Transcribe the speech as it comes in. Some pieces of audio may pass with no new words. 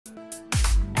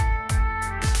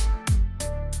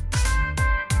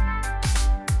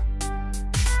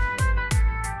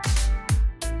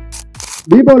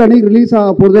தீபாவளி அன்னைக்கு ரிலீஸ்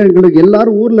ஆக போகிறது எங்களுக்கு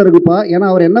எல்லாரும் ஊரில் இருக்குப்பா. ஏன்னா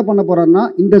அவர் என்ன பண்ண போகிறாருன்னா,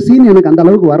 இந்த சீன் எனக்கு அந்த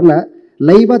அளவுக்கு வரல,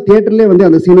 லைவாக தியேட்டர்லேயே வந்து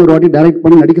அந்த சீனை ஒரு வாட்டி டைரக்ட்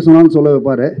பண்ணி நடிக்க சொன்னான்னு சொல்ல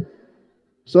வைப்பார்.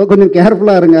 ஸோ கொஞ்சம்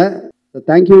கேர்ஃபுல்லாக இருங்க.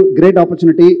 Thank you, great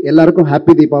opportunity. எல்லாருக்கும்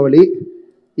ஹாப்பி தீபாவளி.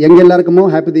 எங்கள் எல்லாருக்குமோ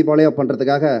ஹாப்பி தீபாவளியாக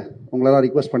பண்ணுறதுக்காக உங்களெல்லாம்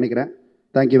ரிக்வெஸ்ட் பண்ணிக்கிறேன்.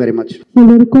 Thank you very much.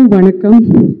 எல்லோருக்கும் வணக்கம்.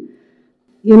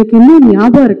 எனக்கு இன்னும்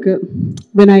ஞாபகம் இருக்குது,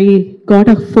 when I got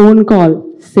a phone call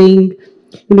saying,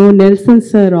 Nelson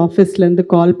sir ஆஃபீஸ்லேருந்து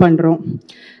கால் பண்ணுறோம்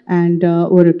அண்ட்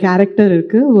ஒரு கேரக்டர்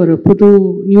இருக்குது, ஒரு புது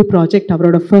நியூ ப்ராஜெக்ட்,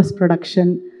 அவரோட first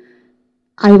production.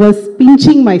 I was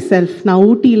pinching my self. நான்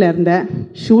ஊட்டியில் இருந்தேன்,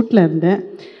 ஷூட்டில் இருந்தேன்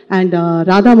அண்ட்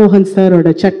ராதாமோகன்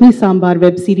சாரோட சட்னி சாம்பார்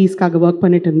வெப் சீரீஸ்க்காக ஒர்க்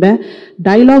பண்ணிட்டு இருந்தேன்.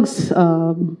 டைலாக்ஸ்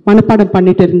மனப்பாடம்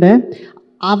பண்ணிட்டு இருந்தேன்.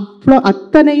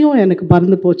 அத்தனையும் எனக்கு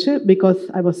மறந்து போச்சு because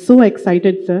I was so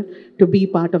excited sir to be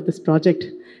part of this project.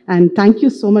 And thank you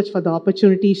so much for the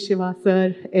opportunity, Shiva sir,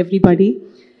 everybody.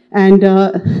 And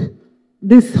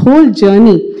this whole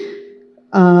journey,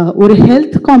 ஒரு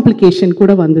ஹெல்த் காம்ப்ளிகேஷன்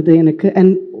கூட வந்தது எனக்கு.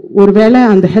 அண்ட் ஒரு வேளை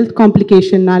அந்த ஹெல்த்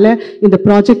காம்ப்ளிகேஷன்னால இந்த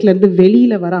ப்ராஜெக்ட்லேருந்து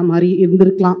வெளியில் வர மாதிரி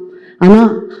இருந்திருக்கலாம்.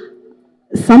 ஆனால்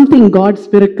something, God's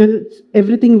miracle,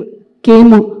 everything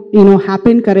came,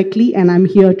 happened correctly and I'm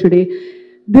here today.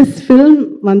 This film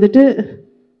வந்துட்டு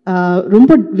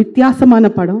ரொம்ப வித்தியாசமான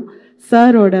படம்.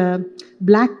 சாரோட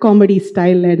பிளாக் காமெடி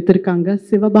ஸ்டைலில் எடுத்திருக்காங்க.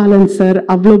 சிவபாலன் சார்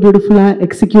அவ்வளோ பியூட்டிஃபுல்லாக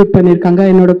எக்ஸிக்யூட் பண்ணியிருக்காங்க.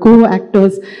 என்னோட கோ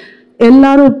ஆக்டர்ஸ்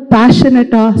எல்லாரும்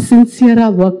பேஷனட்டாக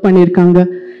சின்சியராக ஒர்க் பண்ணியிருக்காங்க.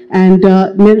 அண்ட்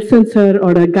நெல்சன்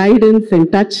சாரோட guidance and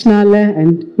டச்னால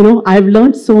and I've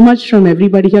learned so much from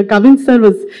everybody here. Kavin sir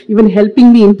was even helping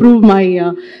me improve my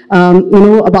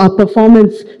our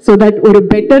performance so that ஒரு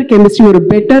better chemistry, ஒரு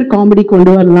better comedy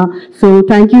கொண்டு வரலாம். So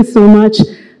thank you so much.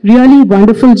 Really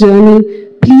wonderful journey.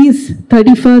 Please,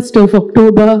 31st of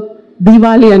October,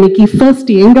 Diwali aniki first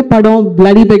enga padam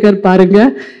Bloody Beggar parunga.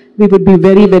 We would be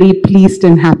very, very pleased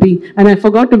and happy. And I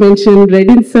forgot to mention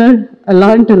Redin sir. I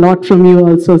learned a lot from you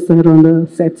also, sir, on the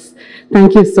sets.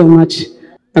 Thank you so much.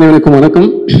 Anavanakum vanakkam.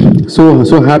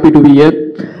 So happy to be here.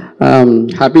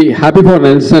 Happy for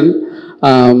Nelson.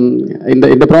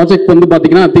 இந்த project வந்து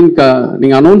பார்த்தீங்கன்னா I think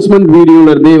நீங்கள் announcement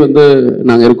வீடியோலேருந்தே வந்து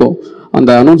நாங்கள் இருக்கோம்.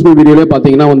 அந்த announcement வீடியோலே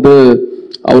பார்த்தீங்கன்னா வந்து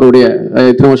அவருடைய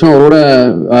இத்தனை வருஷம் அவரோட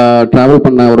ட்ராவல்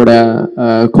பண்ண அவரோட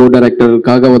கோ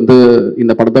டைரக்டருக்காக வந்து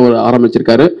இந்த படத்தை அவர்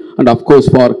ஆரம்பிச்சிருக்காரு. And of course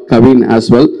for Kavin as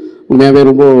well. உண்மையாகவே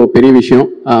ரொம்ப பெரிய விஷயம்.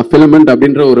 ஃபிலமெண்ட்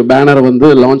அப்படின்ற ஒரு பேனரை வந்து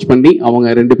லான்ச் பண்ணி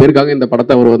அவங்க 2 பேருக்காக இந்த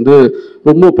படத்தை அவர் வந்து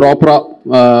ரொம்ப ப்ராப்பராக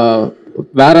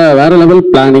வேற லெவல்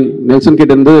பிளானிங். நெல்சன்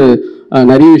கிட்ட இருந்து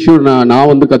நிறைய விஷயம் நான்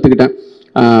வந்து கற்றுக்கிட்டேன்.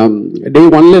 டே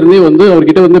 1லேருந்தே வந்து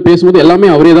அவர்கிட்ட வந்து பேசும்போது எல்லாமே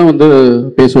அவரே தான் வந்து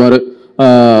பேசுவார்.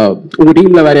 உங்கள்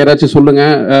டீமில் வேறு யாராச்சும்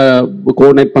சொல்லுங்கள்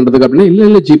கோஆர்டினேட் பண்ணுறதுக்கு அப்படின்னா,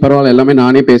 இல்லை ஜி பரவாயில்ல, எல்லாமே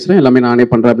நானே பேசுகிறேன், எல்லாமே நானே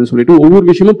பண்ணுறேன் அப்படின்னு சொல்லிட்டு ஒவ்வொரு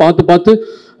விஷயமும் பார்த்து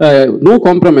நோ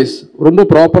காம்ப்ரமைஸ், ரொம்ப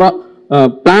ப்ராப்பராக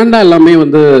பிளான்டாக எல்லாமே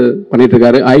வந்து பண்ணிட்டு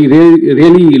இருக்காரு. I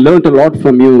really learnt a lot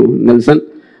from you Nelson.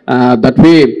 That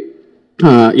way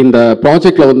இந்த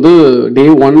ப்ராஜெக்டில் வந்து டே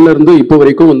 1லேருந்து இப்போ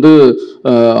வரைக்கும் வந்து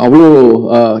அவ்வளோ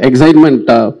எக்ஸைட்மெண்ட்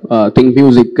திங்க்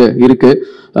மியூசிக் இருக்குது.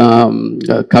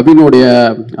 கவினுடைய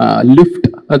லிஃப்ட்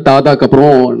தாதாக்கு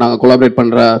அப்புறம் நாங்கள் கொலாபரேட்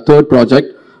பண்ணுற 3rd project.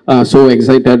 So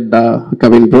excited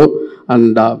Kavin bro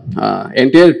and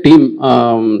entire team,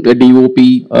 DOP,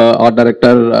 art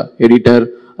director, editor,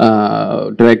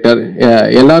 director,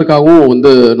 எல்லாருக்காகவும்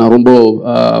வந்து நான் ரொம்ப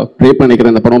ப்ரே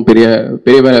பண்ணிக்கிறேன். இந்த படம் பெரிய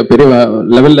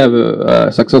லெவலில்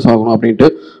சக்ஸஸ் ஆகணும் அப்படின்ட்டு.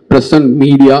 ப்ரெஸ் அண்ட்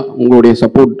மீடியா உங்களுடைய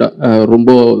சப்போர்ட்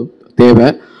ரொம்ப தேவை.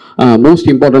 மோஸ்ட்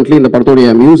இம்பார்ட்டன்ட்லி இந்த படத்துடைய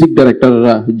மியூசிக் டைரக்டர்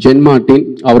ஜென் மார்ட்டின்,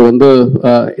 அவர் வந்து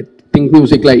திங்க்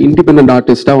மியூசிக்கில் இண்டிபெண்ட்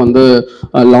ஆர்டிஸ்டாக வந்து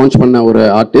லான்ச் பண்ண ஒரு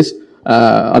ஆர்டிஸ்ட்.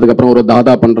 அதுக்கப்புறம் ஒரு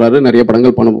தாதா பண்ணுறாரு, நிறைய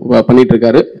படங்கள் பண்ணிட்டு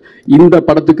இருக்காரு. இந்த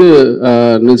படத்துக்கு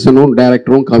நெல்சனும்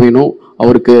டைரக்டரும் கவினும்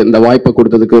அவருக்கு இந்த வாய்ப்பை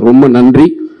கொடுத்ததுக்கு ரொம்ப நன்றி.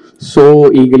 So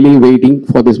eagerly waiting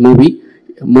for this movie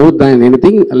more than any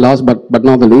thing. Last but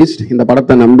not the least, இந்த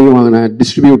படத்தை நம்பி வாங்கின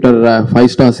distributor 5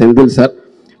 star Senthil sir.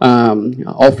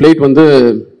 Of late வந்து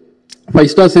 5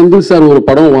 ஸ்டார் செந்தில் சார் ஒரு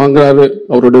படம் வாங்குறாரு,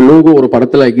 அவரோட லோகோ ஒரு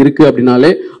படத்தில் இருக்குது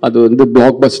அப்படின்னாலே அது வந்து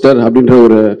பிளாக் பஸ்டர் அப்படின்ற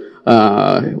ஒரு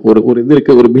இது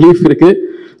இருக்குது, ஒரு பிலீஃப் இருக்குது.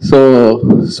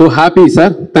 So happy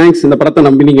sir, thanks. இந்த படத்தை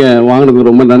நம்பி நீங்கள் வாங்கினது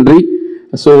ரொம்ப நன்றி.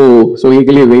 So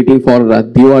eagerly waiting for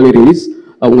Deepavali release.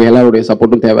 அவங்க எல்லாருடைய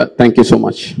சப்போர்ட்டும் தேவை. Thank you so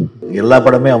much. எல்லா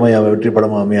படமே வெற்றி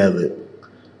படமும் அமையாது,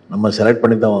 நம்ம செலக்ட்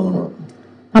பண்ணி தான் வாங்கணும்.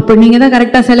 அப்ப நீங்க தான்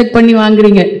கரெக்டா செலக்ட் பண்ணி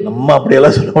வாங்குறீங்க. நம்ம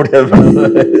அப்படியெல்லாம் சொல்ல முடியாது.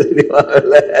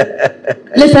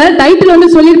 இல்ல சார், டைட்டில் வந்து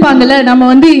சொல்லிருப்பாங்கல்ல, நம்ம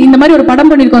வந்து இந்த மாதிரி ஒரு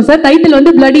படம் பண்ணிருக்கோம் சார், டைட்டில்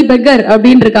வந்து பிளடி பெக்கர்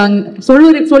அப்படின்னு இருக்காங்க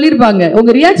சொல்லிருப்பாங்க.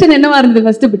 உங்க ரியாக்ஷன் என்னவா இருந்தது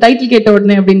ஃபர்ஸ்ட் டைட்டில் கேட்ட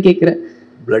உடனே அப்படின்னு கேக்குறேன்.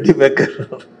 பிளடி பெக்கர்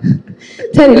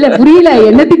சார் இல்ல புரியல,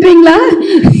 என்ன திட்டுறீங்களா?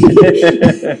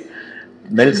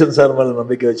 நெல்சன் சார் மேலே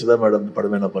நம்பிக்கை வச்சு தான் மேடம் இந்த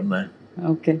படமே நான் பண்ணேன்.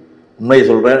 ஓகே, உண்மையை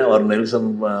சொல்கிறேன், அவர் நெல்சன்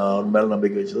அவர் மேலே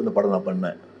நம்பிக்கை வச்சு இந்த படம் நான்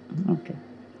பண்ணேன். ஓகே.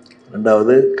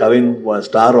 ரெண்டாவது கவின்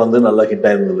ஸ்டார் வந்து நல்லா ஹிட்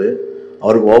ஆயிருந்தது,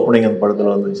 அவருக்கு ஓப்பனிங் அந்த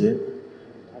படத்தில் வந்துச்சு.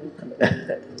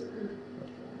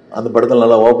 அந்த படத்தில்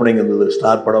நல்லா ஓப்பனிங் இருந்தது,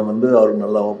 ஸ்டார் படம் வந்து அவருக்கு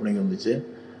நல்லா ஓப்பனிங் இருந்துச்சு.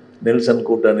 நெல்சன்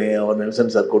கூட்டணி, அவர்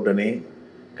நெல்சன் சார் கூட்டணி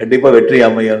கண்டிப்பாக வெற்றி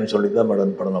அமையான்னு சொல்லி தான்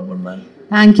மேடம் படம் நான் பண்ணேன்.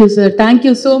 Thank you sir,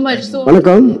 thank you so much.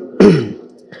 வணக்கம்.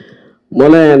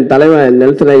 முதல்ல என் தலைவன்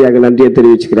நெல்சன் ஐயாவுக்கு நன்றியை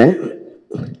தெரிவிச்சுக்கிறேன்.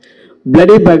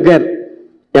 பிளடி பக்கர்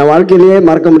என் வாழ்க்கையிலேயே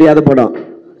மறக்க முடியாத படம்.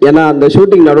 ஏன்னா அந்த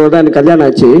ஷூட்டிங் நடுவில் தான் எனக்கு கல்யாணம்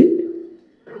ஆச்சு.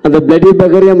 அந்த பிளடி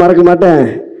பக்கரையும் மறக்க மாட்டேன்,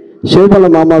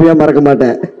 சிவபாலன் மாமாவையும் மறக்க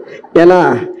மாட்டேன். ஏன்னா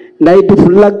நைட்டு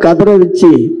ஃபுல்லாக கதற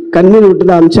வச்சு கண்ணீர் விட்டு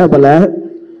தான் அமிச்சா போல.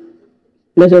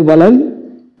 என்ன சிவபாலன்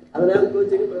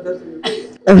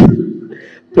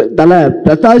தலை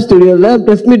பிரசாத் ஸ்டுடியோவில்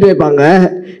ப்ரெஸ் மீட் வைப்பாங்க,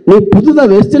 நீ புதுதாக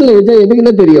வெஸ்டர்னில் வச்சா எனக்கு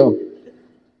என்ன தெரியும்?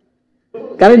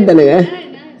 கரெக்ட் தானுங்க?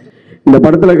 இந்த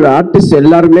படத்தில் இருக்கிற ஆர்டிஸ்ட்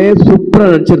எல்லாருமே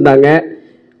சூப்பராக நடிச்சிருந்தாங்க.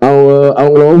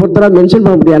 அவங்கள ஒவ்வொருத்தராக மென்ஷன்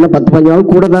பண்ண முடியாது, ஏன்னா 10-15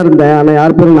 நாள் கூட தான் இருந்தேன், ஆனால்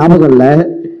யார் பேரும் ஞாபகம்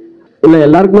இல்லை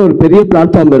எல்லாருக்குமே ஒரு பெரிய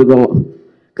பிளாட்ஃபார்ம் இருக்கும்.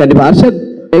 கண்டிப்பாக. ஹர்ஷத்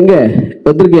எங்கே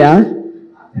வந்திருக்கியா?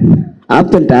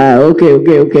 ஆப்சண்டா? Okay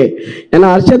okay okay. ஏன்னா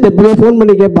ஹர்ஷத் எப்பவுமே ஃபோன்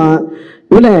பண்ணி கேட்பான்,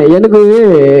 இல்லை எனக்கு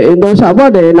இந்த வருஷம்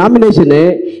அவார்டு நாமினேஷனு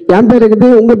என் பேர் இருக்குது,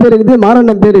 உங்கள் பேர் இருக்குது,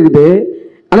 மாரண்ணன் பேர் இருக்குது,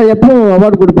 ஆனால் எப்போ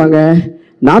அவார்டு கொடுப்பாங்க?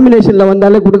 நாமினேஷனில்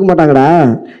வந்தாலே கொடுக்க மாட்டாங்கடா.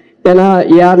 ஏன்னா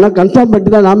யாருன்னா கன்ஃபார்ம்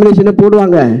பண்ணிட்டு தான் நாமினேஷனே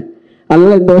போடுவாங்க.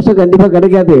 அதனால் இந்த வருஷம் கண்டிப்பாக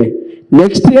கிடைக்காது,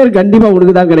 நெக்ஸ்ட் இயர் கண்டிப்பாக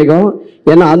உனக்கு தான் கிடைக்கும்.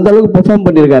 ஏன்னா அந்தளவுக்கு பெர்ஃபார்ம்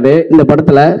பண்ணியிருக்காரு இந்த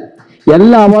படத்தில்.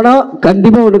 எல்லா அவார்டும்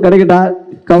கண்டிப்பாக உனக்கு கிடைக்கட்டா,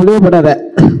 கவலையே படாத.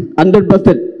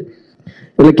 100%.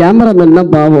 இதில் கேமராமேன்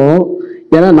தான் பாவம்.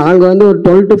 ஏன்னா நாங்கள் வந்து ஒரு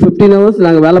 12 to 15 hours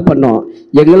நாங்கள் வேலை பண்ணோம்,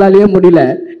 எங்களாலேயே முடியல.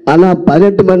 ஆனால்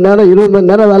 18 மணி நேரம் 20 மணி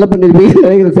நேரம் வேலை பண்ணியிருப்பீங்கன்னு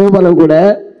நினைக்கிற சிவபாலம் கூட.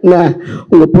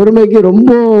 உங்கள் பொறுமைக்கு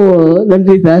ரொம்ப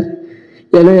நன்றி சார்.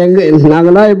 ஏன்னா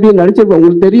நாங்களாம் எப்படி நடிச்சிருப்போம்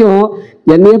உங்களுக்கு தெரியும்.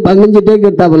 என்னையே 15 டேக்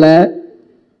எடுத்தாப்புல.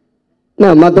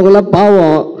 மற்றவங்களாம்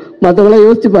பாவம், மற்றவங்களாம்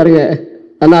யோசிச்சு பாருங்க.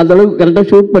 ஆனால் அந்தளவுக்கு கரெக்டாக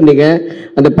ஷூட் பண்ணிங்க.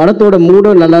 அந்த படத்தோட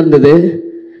மூடும் நல்லா இருந்தது,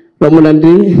 ரொம்ப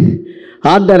நன்றி.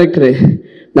 ஆர்ட் டைரக்டரு,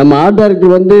 நம்ம ஆர்ட்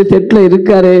டைரக்டர் வந்து செட்டில்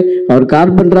இருக்காரு, அவர்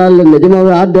கார்பெண்டரா இல்லை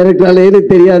நிஜமாவே ஆர்ட் டைரக்டராலேன்னு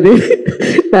தெரியாது.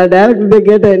 நான் டைரக்டர்கிட்ட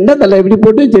கேட்டேன், என்ன தலை எப்படி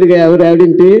போட்டு வச்சிருக்கேன் அவர்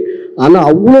அப்படின்ட்டு. ஆனால்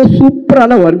அவ்வளோ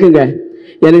சூப்பரான ஒர்க்குங்க.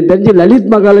 எனக்கு தெரிஞ்சு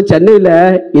லலித் மகால சென்னையில்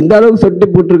இந்த அளவுக்கு சொட்டு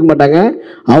போட்டிருக்க மாட்டாங்க,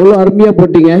 அவ்வளோ அருமையாக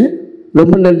போட்டிங்க.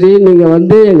 ரொம்ப நன்றி. நீங்கள்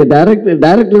வந்து எங்கள் டைரக்டர்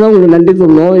தான் உங்களுக்கு நன்றி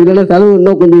சொல்லணும், இல்லைன்னா செலவு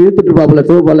இன்னும் கொஞ்சம் இழுத்துட்டு இருப்பாப்புல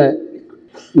சிவபால.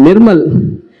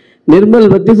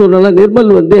 நிர்மல் பற்றி சொல்லலாம்.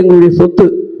 நிர்மல் வந்து எங்களுடைய சொத்து,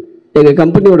 எங்கள்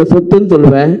கம்பெனியோட சொத்துன்னு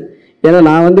சொல்லுவேன். ஏன்னா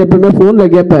நான் வந்து எப்பவுமே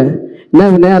ஃபோனில் கேட்பேன், என்ன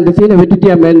வேணே அந்த சீனை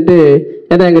வெட்டிட்டியாமேன்ட்டு.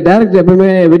 ஏன்னா எங்கள் டைரக்டர்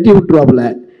எப்பவுமே வெட்டி விட்டுருவாப்புல,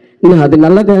 இன்னும் அது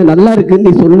நல்லா இருக்குன்னு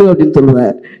நீ சொல்லு அப்படின்னு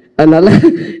சொல்லுவேன். அதனால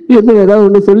இன்னும் ஏதாவது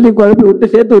ஒன்று சொல்லி குழப்பி விட்டு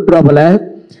சேர்த்து விட்டுருவாப்புல.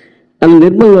 அந்த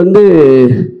நிர்மல் வந்து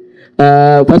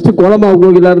ஃபஸ்ட்டு கோலமாவு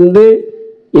கோகிலா இருந்து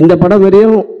இந்த படம்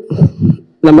வரையும்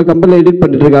நம்ம கம்பெனியில் எடிட்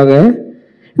பண்ணிட்டு இருக்காங்க.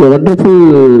 ஒண்டர்ஃபுல்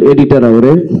எடிட்டர்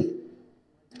அவர்.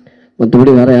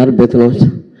 மற்றபடி வேற யாரும் பேசணும்?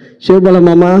 சிவபாலன்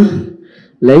மாமா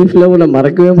லைஃப்ல உன்னை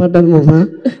மறக்கவே மாட்டாங்க மாமா.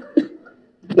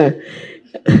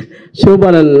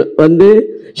 சிவபாலன்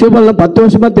 10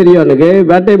 வருஷமா தெரியும் எனக்கு.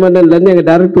 வேட்டை மன்னன்லேருந்து எங்கள்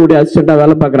டேரக்டருடைய அசிஸ்டண்ட்டாக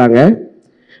வேலை பார்க்குறாங்க.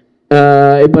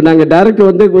 இப்போ நாங்கள் டேரக்டர்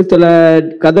வந்து சில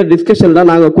கதை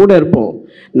டிஸ்கஷன்லாம் நாங்கள் கூட இருப்போம்.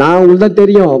 நான் உங்களுக்கு தான்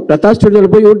தெரியும், பிரசாத்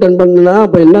ஸ்டுடியோவில் போய் யூ டர்ன் பண்ணுன்னா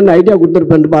அப்போ என்னென்ன ஐடியா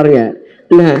கொடுத்துருப்பேன்னு பாருங்கள்.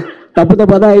 என்ன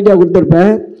தப்பாக தான் ஐடியா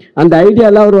கொடுத்துருப்பேன். அந்த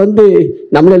ஐடியாவில் அவர் வந்து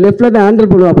நம்மளை லெஃப்டில் தான்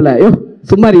ஹேண்டில் பண்ணுவாப்புல, யோ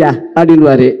சும்மாரியா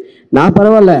அப்படின்வாரு. நான்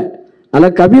பரவாயில்ல,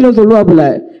 ஆனால் கவினை சொல்லுவாப்புல,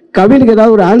 கவினுக்கு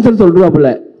ஏதாவது ஒரு ஆன்சர் சொல்லுவாப்புல.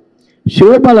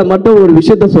 சிவபாலன் மட்டும் ஒரு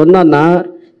விஷயத்த சொன்னான்னா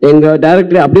எங்கள்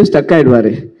டைரக்டர் அப்படியே ஸ்டக்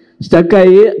ஆகிடுவார். ஸ்டக்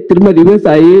ஆகி திரும்ப ரிவர்ஸ்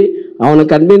ஆகி அவனை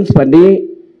கன்வின்ஸ் பண்ணி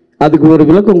அதுக்கு ஒரு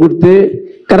விளக்கம் கொடுத்து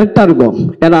கரெக்டாக இருக்கும்.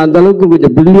 ஏன்னா அந்தளவுக்கு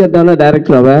கொஞ்சம் பிரில்லியண்டான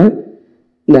டைரக்டர் அவன்.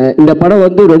 இந்த படம்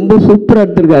வந்து ரொம்ப சூப்பராக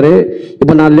எடுத்திருக்காரு.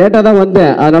 இப்போ நான் லேட்டாக தான்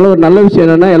வந்தேன், அதனால ஒரு நல்ல விஷயம்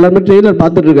என்னென்னா எல்லாருமே ட்ரெய்லர்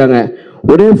பார்த்துட்டு இருக்காங்க.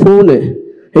 ஒரே ஃபோனு,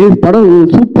 படம்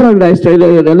சூப்பராக இருக்குடா,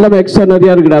 ஸ்டைலர் எல்லாமே எக்ஸ்ட்ரா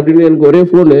நிறையா இருக்குடா அப்படின்னு எனக்கு ஒரே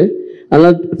ஃபோனு.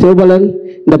 அதனால் சிவபாலன்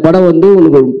இந்த படம் வந்து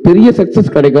உனக்கு ஒரு பெரிய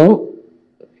சக்ஸஸ் கிடைக்கும்.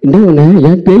 என்ன ஒன்று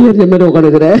ஏன் பெரிய மாதிரி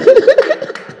உட்காந்துக்கிற?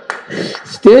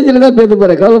 ஸ்டேஜில் தான் பேச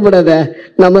போகிறேன், கவலைப்படாத.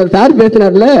 நம்ம சார்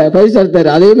பேசினார்ல 5 ஸ்டார் சார்,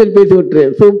 அதே மாதிரி பேசி விட்டுரு,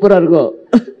 சூப்பராக இருக்கும்.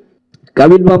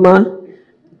 கவின் மாமா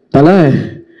தலை,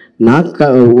 நான்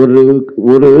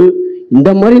ஒரு இந்த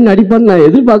மாதிரி நடிப்பான்னு நான்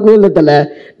எதிர்பார்க்கவே இல்லை தலை.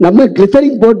 நம்ம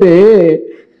கிளிசரிங் போட்டு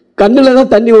கண்ணில்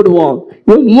தான் தண்ணி விடுவோம்,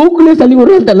 மூக்குலேயே தண்ணி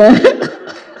விடுவோம் தலை.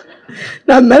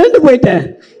 நான் மிரண்டு போயிட்டேன்,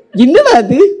 என்னடா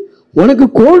அது உனக்கு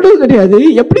கோல்டும் கிடையாது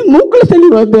எப்படி மூக்கில் தண்ணி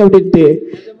வருது அப்படின்ட்டு.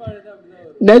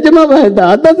 நிஜமாவா?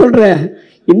 அதான் சொல்கிறேன்,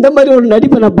 இந்த மாதிரி ஒரு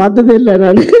நடிப்பை நான் பார்த்ததே இல்லை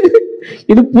நான்.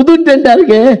 இது புது ட்ரெண்டா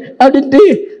இருக்கு அப்படின்ட்டு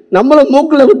நம்மள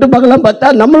மூக்குல விட்டு பார்க்கலாம் பார்த்தா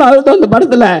நம்மளும் அழுத்தம் அந்த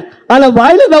படத்துல. ஆனா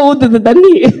வாயில தான் ஊத்துது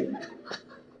தண்ணி.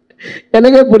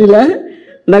 எனக்கே புரியல.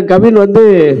 நான் கவின்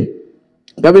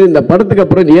இந்த படத்துக்கு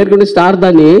அப்புறம் நீ ஏற்கனவே ஸ்டார்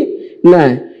தான், நீ என்ன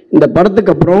இந்த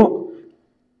படத்துக்கு அப்புறம்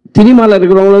சினிமாவில்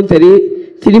இருக்கிறவங்களும் சரி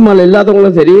சினிமாவில்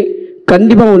இல்லாதவங்களும் சரி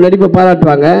கண்டிப்பாக உன் நடிப்பை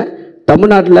பாராட்டுவாங்க.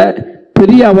 தமிழ்நாட்டில்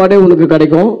பெரிய அவார்டே உனக்கு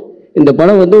கிடைக்கும். இந்த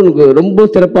படம் உனக்கு ரொம்ப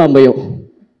சிறப்பாக அமையும்.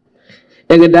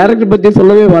 எங்கள் டைரக்டர் பற்றி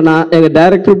சொல்லவே வேணாம். எங்கள்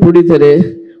டைரக்டர் ப்ரொடியூசரு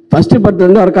ஃபஸ்ட்டு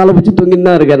படத்துலேருந்து அவர் காலை பிடிச்சி தூங்கிட்டு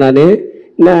தான் இருக்கேன். நான்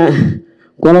என்ன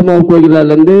குளமாவு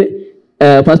கோயிலேருந்து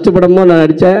ஃபஸ்ட்டு படமும் நான்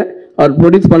நடித்தேன். அவர்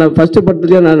ப்ரொடியூஸ் பண்ண ஃபஸ்ட்டு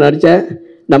படத்துலேயும் நான் நடித்தேன்.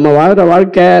 நம்ம வாழ்கிற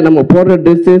வாழ்க்கை, நம்ம போடுற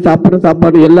ட்ரெஸ்ஸு, சாப்பிட்ற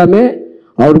சாப்பாடு எல்லாமே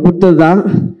அவர் கொடுத்தது தான்.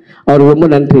 அவருக்கு ரொம்ப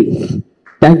நன்றி.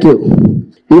 தேங்க்யூ.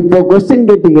 இப்போ கொஸ்டின்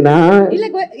கேட்டீங்கன்னா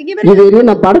இது வரையும்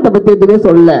நான் படத்தை பற்றி எதுவுமே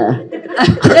சொல்லல.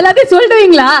 எல்லாத்தையும்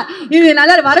சொல்றீங்களா? இது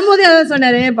நல்லா வரும்போதே அதான்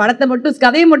சொன்னாரு, படத்தை மட்டும்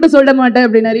கதையை மட்டும் சொல்ல மாட்டேன்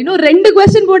அப்படின்னாரு. இன்னும் 2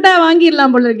 கொஸ்டின் போட்டா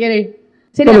வாங்கிடலாம் போல இருக்கே.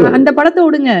 சரி, அந்த படத்தை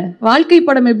விடுங்க. வாழ்க்கை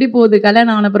படம் எப்படி போகுது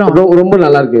கல்யாணம் ஆனப்புறம்? ரொம்ப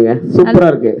நல்லா இருக்குங்க. சூப்பரா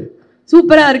இருக்கு.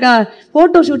 சூப்பரா இருக்கா?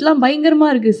 போட்டோ ஷூட்லாம் பயங்கரமா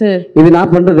இருக்கு சார். இது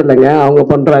நான் பண்றது இல்லைங்க, அவங்க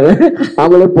பண்றாங்க.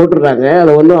 அவங்களே போட்டுறாங்க.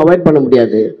 அதை ஒன்றும் அவாய்ட் பண்ண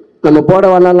முடியாது. நம்ம போட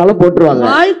வேணாலும் போட்டுருவாங்க.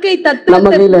 வாழ்க்கை தத்துவம்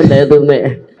நம்ம கையில இல்லை எதுவுமே.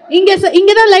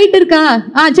 இங்கதான் லைட் இருக்கா?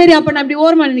 சரி, அப்ப நான் இப்படி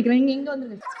ஓரமா நினைக்கிறேன். இங்க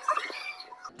வந்துருங்க.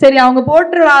 சரி, அவங்க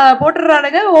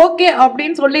போட்டுறானுங்க ஓகே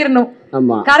அப்படின்னு சொல்லிடணும்.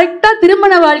 ஆமா, கரெக்டா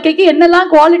திருமண வாழ்க்கைக்கு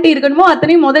என்னெல்லாம் குவாலிட்டி இருக்கணுமோ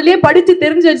அத்தனையும் முதல்லயே படிச்சு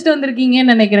தெரிஞ்சு வச்சுட்டு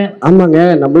வந்திருக்கீங்கன்னு நினைக்கிறேன். ஆமாங்க,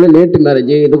 நம்மளும் லேட்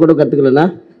மேரேஜ் இது கூட கத்துக்கலன்னா.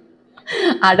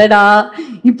 அடடா,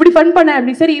 இப்படி ஃபன் பண்ண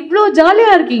அப்படி. சரி, இவ்வளோ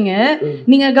ஜாலியா இருக்கீங்க.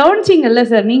 நீங்க கவனிச்சிங்கல்ல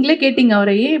சார், நீங்களே கேட்டீங்க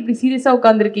அவரை ஏன் இப்படி சீரியஸா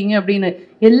உட்காந்துருக்கீங்க அப்படின்னு.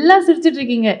 எல்லாம் சிரிச்சிட்டு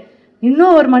இருக்கீங்க.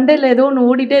 இன்னும் ஒரு மண்டையில ஏதோ ஒன்று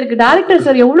ஓடிட்டே இருக்கு. டைரக்டர்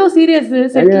சார் எவ்வளோ சீரியஸ்.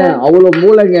 அவ்வளோ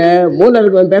மூளை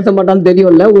இருக்கவன் பேச மாட்டான்னு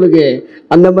தெரியும்ல உங்களுக்கு.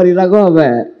 அந்த மாதிரி தான்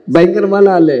அவன்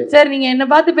பயங்கரமான ஆளு. சார், நீங்க என்ன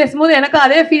பார்த்து பேசும்போது எனக்கு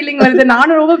அதே ஃபீலிங் வருது.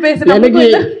 நானும் ரொம்ப பேசுறேன்.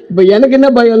 எனக்கு என்ன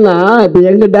பயம்னா, இப்ப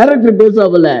எங்க டைரக்டர்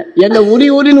பேசுவாங்கல்ல, என்ன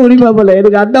உரின்னு உரிப்பாப்பல.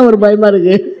 எனக்கு அதான் ஒரு பயமா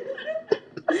இருக்கு.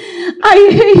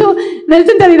 ஐயோ,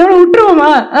 நெல்சன் சார் இதோட விட்டுருவோமா?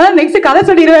 நெக்ஸ்ட் கதை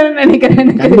சொல்லிடுவேன்னு நினைக்கிறேன்.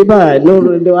 கண்டிப்பா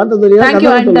இன்னொரு 2 வார்த்தை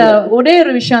சொல்லிடுவேன். ஒரே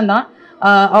ஒரு விஷயம் தான்,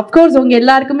 அப்கோர்ஸ் உங்க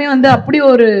எல்லாருக்குமே அப்படி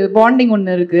ஒரு பாண்டிங்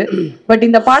ஒண்ணு இருக்கு. பட்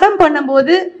இந்த படம்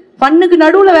பண்ணும்போது பண்ணுக்கு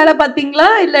நடுவுல வேலை பார்த்தீங்களா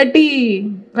இல்லாட்டி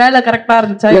வேலை கரெக்டா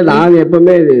இருந்துச்சா? நாங்க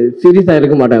எப்பவுமே சீரியஸா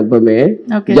இருக்க மாட்டோம். எப்பவுமே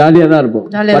ஜாலியா தான் இருப்போம்.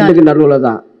 பண்ணுக்கு நடுவுல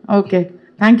தான். Okay,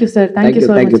 thank you sir. Thank you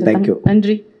so much. Thank you.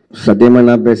 நன்றி. சத்தியமா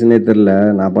என்ன பேசுனே தெரியல.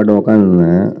 நான் பாட்டு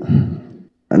உட்காந்துருந்தேன்.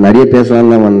 நிறைய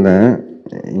பேசலான்னு தான் வந்தேன்.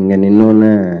 இங்கே நின்னோன்னு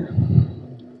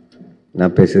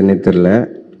நான் பேசுதுன்னே தெரில.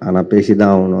 ஆனால் பேசி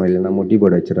தான் ஆகணும், இல்லைன்னா முட்டி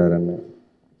போட வச்சுறாரு அண்ணன்.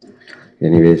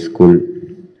 எனிவே, ஸ்கூல்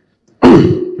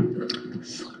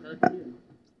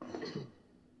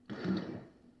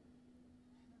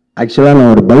ஆக்சுவலாக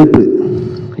நான் ஒரு பல்பு.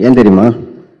 ஏன் தெரியுமா?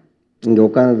 இங்கே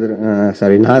உட்காந்து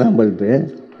சாரி, நான் தான்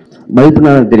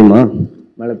பல்புனா தெரியுமா?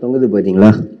 மேலே தொங்குது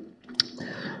பார்த்தீங்களா?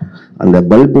 அந்த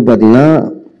பல்பு பார்த்தீங்கன்னா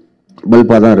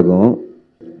பல்பாக தான் இருக்கும்.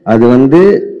 அது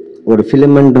ஒரு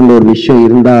ஃபிலமெண்ட்ன்ற ஒரு விஷயம்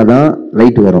இருந்தால் தான்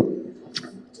லைட் வரும்.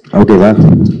 ஓகேவா?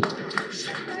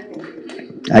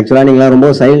 ஆக்சுவலாக நீங்களாம் ரொம்ப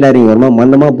சைலண்டாக இருக்கீங்க, ரொம்ப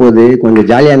மந்தமாக போகுது. கொஞ்சம்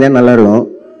ஜாலியாக இருந்தால் நல்லாயிருக்கும்.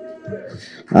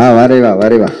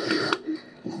 வரைவா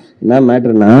என்ன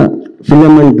மேட்ருனா,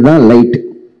 ஃபிலமெண்ட் தான் லைட்.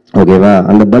 ஓகேவா?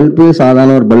 அந்த பல்பு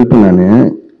சாதாரண ஒரு பல்பு.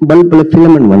 நான் பல்பில்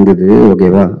ஃபிலமெண்ட் வந்தது.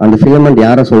 ஓகேவா? அந்த ஃபிலமெண்ட்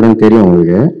யாரை சொல்கிறேன்னு தெரியும்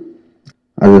உங்களுக்கு.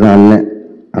 அதுதான்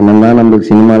அண்ணன் தான் நம்மளுக்கு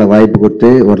சினிமாவில் வாய்ப்பு கொடுத்து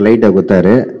ஒரு லைட்டை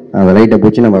கொடுத்தாரு. அந்த லைட்டை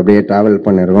பிடிச்சி நம்ம அப்படியே ட்ராவல்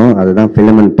பண்ணிடுறோம். அதுதான்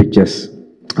ஃபிலமெண்ட் பிக்சர்ஸ்.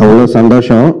 அவ்வளோ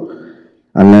சந்தோஷம்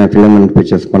அண்ணன் ஃபிலமெண்ட்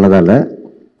பிக்சர்ஸ் பண்ணதால்.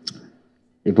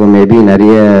 இப்போ மேபி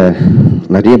நிறைய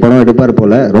படம் எடுப்பார்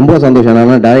போல். ரொம்ப சந்தோஷம்.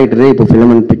 ஆனால் டைரக்டரே இப்போ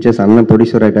ஃபிலமெண்ட் பிக்சர்ஸ் அண்ணன்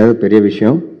ப்ரொடியூசர் ஆகிட்டாரு. பெரிய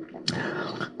விஷயம்,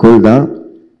 கூல் தான்.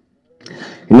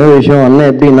 இன்னொரு விஷயம், அண்ணன்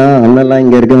எப்படின்னா, அண்ணன்லாம்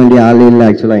இங்கே இருக்க வேண்டிய ஆள் இல்லை.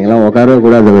 ஆக்சுவலாக இங்கெல்லாம் உட்காரவே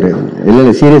கூடாது. அவர்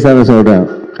இல்லை சீரியஸாகவே சொல்கிறேன்.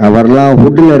 அவர்லாம்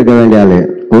ஹுட்டில் இருக்க வேண்டிய ஆள்.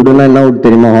 ஹுட்டுன்னா என்ன ஹுட்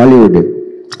தெரியுமா? ஹாலிவுட்.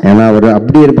 ஏன்னா அவர்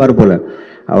அப்படி இருப்பார் போல.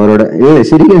 அவரோட இல்லை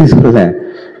சிரிக்கிறது சொல்ல,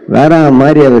 வேற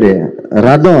மாதிரி. அவர்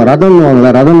ரதம்னுவாங்களா?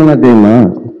 ரதம் என்ன தெரியுமா?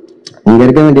 இங்கே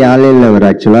இருக்க வேண்டிய ஆளே இல்லை அவர்.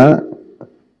 ஆக்சுவலாக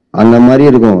அந்த மாதிரி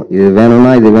இருக்கும். இது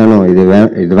வேணும்னா இது வேணும்,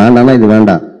 இது வேண்டாம்னா இது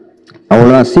வேண்டாம்,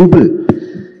 அவ்வளோதான், சிம்பிள்.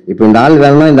 இப்போ இந்த ஆள்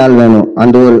வேணும்னா இந்த ஆள் வேணும்.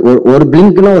 அந்த ஒரு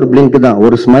பிளிங்க்னா ஒரு பிளிங்க் தான்,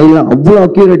 ஒரு ஸ்மைல்லாம் அவ்வளோ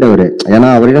அக்யூரேட் அவர். ஏன்னா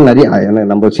அவர்கிட்ட நிறைய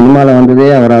நம்ம சினிமாவில்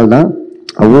வந்ததே அவரால் தான்.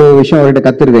 அவ்வளோ விஷயம் அவர்கிட்ட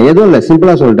கற்றுருக்கேன். எதுவும் இல்லை,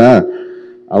 சிம்பிளாக சொல்லிட்டா,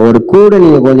 அவர் கூட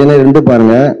நீங்கள் கொஞ்ச நேரம் இருந்து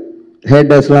பாருங்க,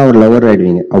 ஹேட்டர்ஸ்லாம் அவர் லவர்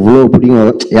ஆகிடுவீங்க. அவ்வளோ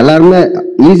பிடிக்கும். எல்லாருமே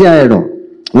ஈஸியாக ஆகிடும்.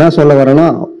 என்ன சொல்ல வரேன்னா,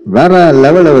 வேற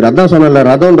லெவல் அவர். அதான் சொன்னல,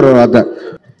 ரதம்ன்ற வார்த்தை.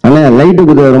 ஆனால்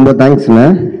லைட்டுக்கு ரொம்ப தேங்க்ஸ்ண்ணே.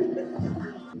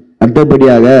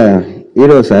 அடுத்தபடியாக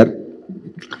ஹீரோ சார்.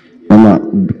 ஆமாம்,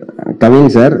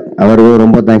 கவின் சார், அவரு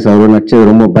ரொம்ப தேங்க்ஸ். அவர் நடிச்சு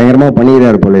ரொம்ப பயங்கரமாக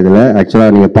பண்ணிடுறாரு போல இதில்.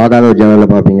 ஆக்சுவலாக நீங்கள் பார்க்காத ஒரு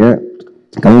சேனலில் பார்ப்பீங்க.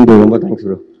 கவின் ப்ரோ ரொம்ப தேங்க்ஸ்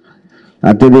ப்ரோ.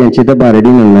 அடுத்தது என் சித்தப்பா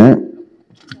ரெடின்னு.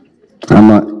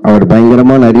 ஆமாம், அவர்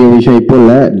பயங்கரமாக நிறைய விஷயம் இப்போ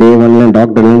இல்லை, டே 1ல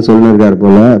டாக்டர்லன்னு சொல்லியிருக்காரு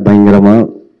போல. பயங்கரமாக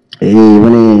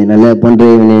இவனே நல்லா பண்ணுற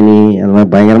இவனே நீ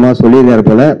அதெல்லாம் பயங்கரமாக சொல்லியிருக்காரு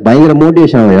போல. பயங்கர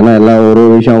மோட்டிவேஷன் ஆகும். ஏன்னா எல்லா ஒரு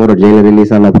விஷயம் ஒரு ஜெயிலில்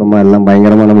ரிலீஸ் ஆன அப்புறமா எல்லாம்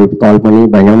பயங்கரமாக நம்மளுக்கு கால் பண்ணி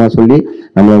பயங்கரமாக சொல்லி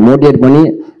நம்மளை மோட்டிவேட் பண்ணி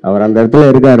அவர் அந்த இடத்துல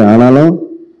இருக்காரு. ஆனாலும்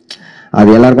அது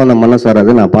எல்லாருக்கும் அந்த மனசு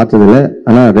வராது, நான் பார்த்ததில்ல.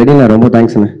 ஆனால் ரெடிண்ணா ரொம்ப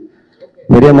தேங்க்ஸ்ண்ணே,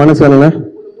 பெரிய மனசு வேணுண்ணே.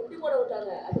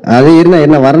 அது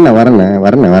என்ன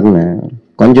வரேன்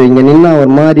கொஞ்சம் இங்கே நின்னா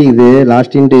ஒரு மாதிரி இது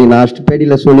லாஸ்ட்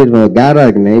பேடியில் சொல்லியிருக்கோம் கேரா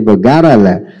இருக்குண்ணே. இப்போ கேரா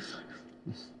இல்லை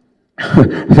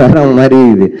வேற மாதிரி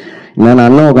இது. நான்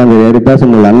அண்ணா உட்காந்து வேறு பேச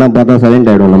முடியல, அண்ணா பார்த்தா சைலண்ட்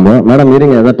ஆகிடும் நம்ம. மேடம்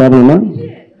இருங்க, எதாவது ப்ராப்ளமா?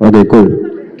 ஓகே கூல்,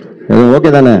 எதுவும்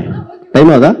ஓகே தானே?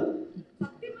 டைம் ஆகுதா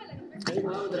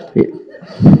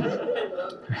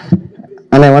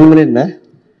அண்ணா? 1 மினிட்ண்ணே.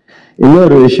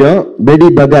 இன்னொரு விஷயம், பெடி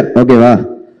பகர் ஓகேவா?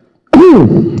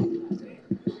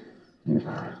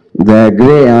 த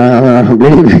கிரே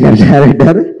பெடி பகர்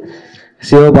டேரக்டர்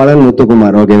சிவபாலன்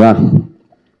முத்துக்குமார் ஓகேவா?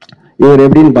 இவர்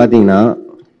எப்படின்னு பார்த்தீங்கன்னா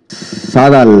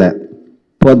सादा है,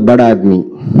 बहुत बड़ा आदमी,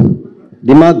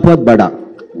 दिमाग बहुत बड़ा.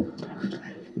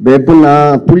 எப்படின்னா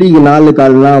புலிக்கு 4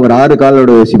 கால்னா அவர் 6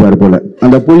 காலோட யோசிப்பார் போல.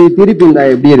 அந்த புலி திருப்பி இருந்தா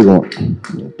எப்படி இருக்கும்?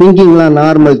 திங்கிங்லாம்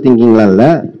நார்மல் திங்கிங்லாம் இல்லை.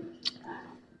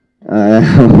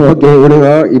 ஓகே விடுங்க,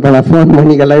 இப்போ நான் ஃபோன்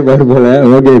பண்ணி கலாய்ப்பார் போல.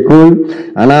 Okay cool.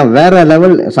 ஆனால் வேற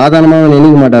லெவல், சாதாரணமாக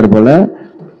நினைக்க மாட்டார் போல.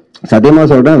 சத்தியமாக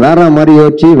சொல்கிறேன், வேற மாதிரி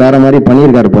யோசிச்சு வேற மாதிரி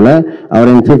பண்ணியிருக்காரு போல.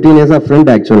 அவர் என் 15 இயர்ஸாக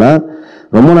ஃப்ரெண்ட். ஆக்சுவலாக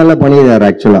ரொம்ப நல்லா பண்ணியிருக்காரு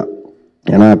ஆக்சுவலாக.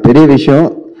 ஏன்னா பெரிய விஷயம்,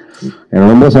 எனக்கு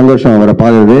ரொம்ப சந்தோஷம் அவரை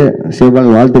பார்த்தது.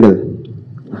 சிவபாலன் வாழ்த்துக்கள்.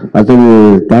 அடுத்தது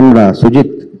கேமரா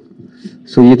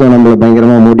சுஜித்தும் நம்மளை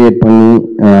பயங்கரமாக மோட்டிவேட் பண்ணி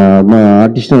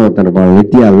ஆர்டிஸ்டும் ஒருத்தர் இருப்பாங்க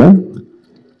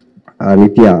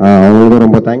நித்யா அவங்களுக்கும்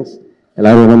ரொம்ப தேங்க்ஸ்.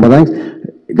 எல்லாருக்கும் ரொம்ப தேங்க்ஸ்.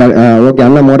 ஓகே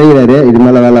அண்ணன் முறையிறாரு, இது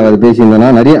மேலே வேலை அது பேசியிருந்தேன்னா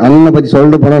நிறைய அண்ணனை பற்றி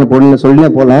சொல்லிட்டு போனால் பொண்ணு சொல்லினே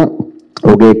போகலாம்.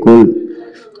 Okay cool.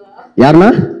 யாருண்ணா?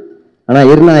 அண்ணா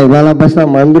இருண்ணா, இதெல்லாம் பேச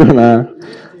மறந்துடுண்ணா.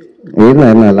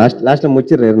 இருண்ணா லாஸ்ட்டில்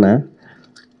முடிச்சிடுறேன்.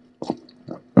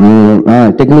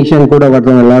 டெக்னீஷியன் கூட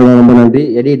வரவங்க எல்லாரும் ரொம்ப நன்றி.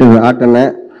 Editor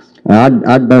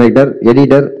art director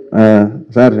editor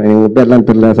sir, எங்கள் பேர்லாம்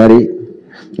தெரியல, சாரி.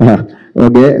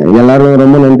 ஓகே எல்லாரும்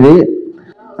ரொம்ப நன்றி.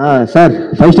 Sir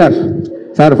 5 star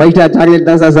sir, 5 star chocolate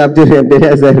தான் சார் சாப்பிட்டு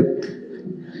தெரியாது sir.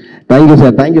 Thank you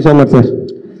sir, thank you so much sir.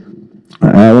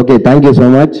 Okay thank you so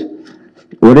much.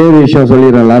 ஒரே ஒரு விஷயம்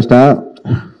சொல்லிடுறேன் லாஸ்டா.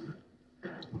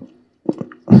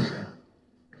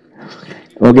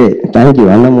 Okay thank you.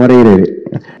 அண்ணன் முறையிறாரு.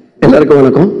 எல்லாருக்கும்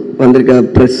வணக்கம். வந்திருக்க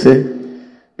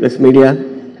ப்ரெஸ் மீடியா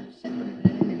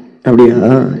அப்படியா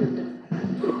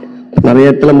நிறைய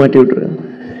இடத்துல மாட்டி விட்டுருக்கேன்.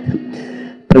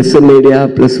 ப்ரெஸ் மீடியா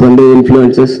ப்ளஸ்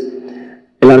இன்ஃப்ளூயன்சஸ்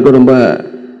எல்லாருக்கும் ரொம்ப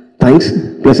தேங்க்ஸ்.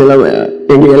 ப்ளஸ் எல்லாம்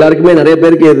எங்கள் எல்லாருக்குமே நிறைய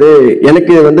பேருக்கு இது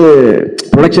எனக்கு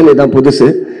ப்ரொடக்ஷன் இதுதான் புதுசு.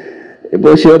 இப்போ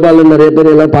சிவபாலன் நிறைய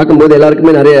பேர் எல்லாம் பார்க்கும்போது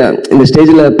எல்லாருக்குமே நிறைய இந்த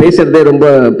ஸ்டேஜில் பேசுகிறதே ரொம்ப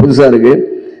புதுசாக இருக்குது.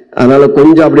 அதனால்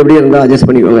கொஞ்சம் அப்படி இப்படி இருந்தால் அட்ஜஸ்ட்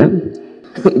பண்ணிக்கோங்க.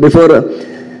 பிஃபோர்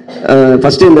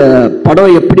ஃபஸ்ட்டு இந்த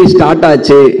படம் எப்படி ஸ்டார்ட்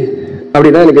ஆச்சு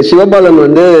அப்படின்னா, எனக்கு சிவபாலன்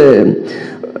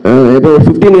இப்போ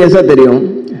 15 இயர்ஸாக தெரியும்.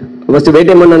 ஃபஸ்ட்டு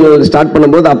வேட்டைமன்னன் ஸ்டார்ட்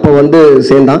பண்ணும்போது அப்போ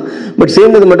சேர்ந்தான். பட்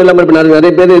சேர்ந்தது மட்டும் இல்லாமல் இப்போ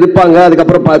நிறைய பேர் இருப்பாங்க,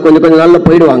 அதுக்கப்புறம் கொஞ்சம் நாளில்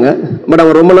போயிடுவாங்க. பட்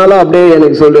அவன் ரொம்ப நாளாக அப்படியே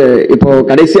எனக்கு இப்போது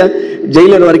கடைசியாக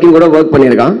ஜெயிலர் வரைக்கும் கூட ஒர்க்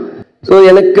பண்ணியிருக்கான். ஸோ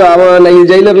எனக்கு அவன்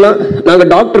ஜெயிலர்லாம் நாங்கள்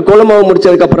டாக்டர் கோலமாவை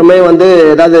முடிச்சதுக்கப்புறமே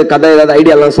ஏதாவது கதை ஏதாவது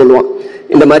ஐடியாலாம் சொல்லுவான்.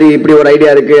 இந்த மாதிரி இப்படி ஒரு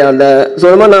ஐடியா இருக்குது அந்த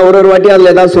சொல்லுமா நான் ஒரு வாட்டி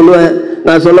அதில் ஏதாவது சொல்லுவேன்.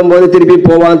 நான் சொல்லும் போது திருப்பி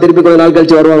போவான், திருப்பி கொஞ்சம் நாள்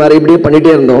கழிச்சு வருவான், வேறு இப்படியே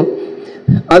பண்ணிகிட்டே இருந்தோம்.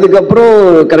 அதுக்கப்புறம்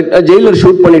கரெக்டாக ஜெயிலர்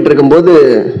ஷூட் பண்ணிட்டு இருக்கும்போது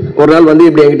ஒரு நாள்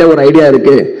இப்படி என்கிட்ட ஒரு ஐடியா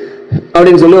இருக்குது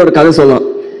அப்படின்னு சொல்லி ஒரு கதை சொன்னான்.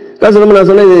 கதை சொல்லும்போது நான்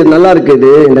சொன்னேன் இது நல்லா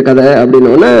இருக்குது இந்த கதை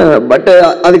அப்படின்னோடனே. பட்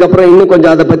அதுக்கப்புறம் இன்னும்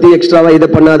கொஞ்சம் அதை பற்றி எக்ஸ்ட்ராவாக இதை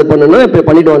பண்ண அது பண்ணுன்னா இப்போ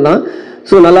பண்ணிட்டு வந்தான்.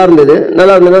 ஸோ நல்லா இருந்தது.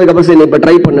 அதுக்கப்புறம் சரி இப்போ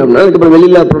ட்ரை பண்ண அப்படின்னா அதுக்கப்புறம்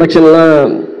வெளியில் ப்ரொடக்ஷன்லாம்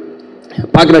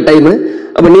பார்க்குற டைமு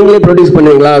அப்போ நீங்களே ப்ரொடியூஸ்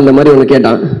பண்ணுவீங்களா அந்த மாதிரி ஒன்று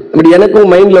கேட்டான். பட்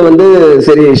எனக்கும் மைண்டில்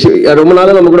சரி ரொம்ப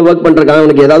நாளாக நம்ம கூட ஒர்க் பண்ணுறக்கான்,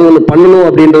 எனக்கு ஏதாவது ஒன்று பண்ணணும்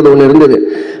அப்படின்றது ஒன்று இருந்தது.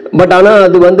 பட் ஆனால்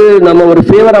அது நம்ம ஒரு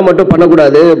ஃபேவராக மட்டும்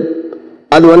பண்ணக்கூடாது.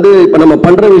 அது இப்போ நம்ம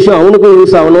பண்ணுற விஷயம் அவனுக்கும்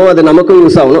யூஸ் ஆகணும், அது நமக்கும்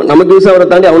யூஸ் ஆகணும். நமக்கு யூஸ் ஆகிறத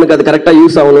தாண்டி அவனுக்கு அது கரெக்டாக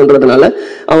யூஸ் ஆகணுன்றதுனால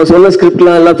அவன் சொன்ன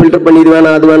ஸ்கிரிப்ட்லாம் எல்லாம் ஃபில்டர் பண்ணி இது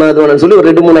வேணாம் அது வேணாம்னு சொல்லி ஒரு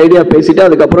 2-3 ஐடியா பேசிட்டு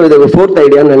அதுக்கப்புறம் இது ஒரு 4th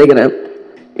ஐடியான்னு நினைக்கிறேன்.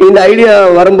 இந்த ஐடியா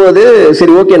வரும்போது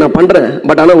சரி ஓகே நான் பண்ணுறேன்.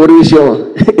 பட் ஆனால் ஒரு விஷயம்,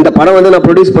 இந்த படம் நான்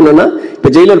ப்ரொடியூஸ் பண்ணேன்னா இப்போ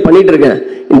ஜெயிலர் பண்ணிட்டு இருக்கேன்.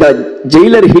 இந்த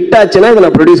ஜெயிலர் ஹிட் ஆச்சுன்னா இதை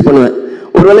நான் ப்ரொடியூஸ் பண்ணுவேன்.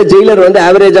 ஒருவேளை ஜெயிலர்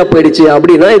ஆவரேஜாக போயிடுச்சு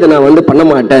அப்படின்னா இதை நான் பண்ண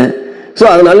மாட்டேன். ஸோ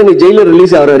அதனால நீ ஜெயிலர்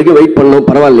ரிலீஸ் ஆகிற வரைக்கும் வெயிட் பண்ணணும்,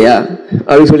 பரவாயில்லையா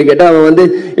அப்படின்னு சொல்லி கேட்டால் அவன் வந்து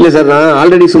இல்லை சார் நான்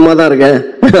ஆல்ரெடி சும்மா தான் இருக்கேன்,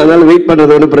 அதனால வெயிட்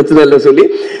பண்ணுறது ஒன்றும் பிரச்சனை இல்லை சொல்லி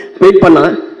வெயிட்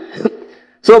பண்ணான்.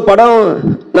 ஸோ படம்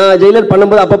நான் ஜெயிலர்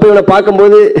பண்ணும்போது அப்பப்போ இவனை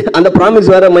பார்க்கும்போது அந்த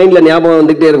ப்ராமிஸ் வேற மைண்டில் ஞாபகம்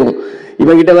வந்துகிட்டே இருக்கும்.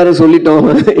 இவன்கிட்ட வேற சொல்லிட்டோம்,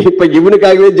 இப்போ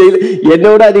இவனுக்காகவே ஜெயிலர்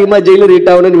என்னோட அதிகமாக ஜெயிலர்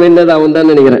ஹிட் ஆகணும்னு வேண்டது அவன்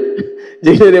தான் நினைக்கிறேன்,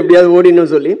 ஜெயிலர் எப்படியாவது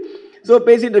ஓடின்னு சொல்லி. ஸோ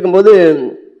பேசிகிட்டு இருக்கும்போது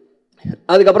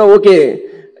அதுக்கப்புறம் ஓகே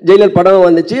ஜெயிலர் படம்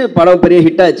வந்துச்சு, படம் பெரிய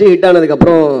ஹிட் ஆச்சு. ஹிட்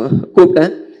ஆனதுக்கப்புறம்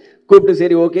கூப்பிட்டு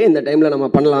சரி ஓகே இந்த டைமில் நம்ம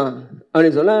பண்ணலாம்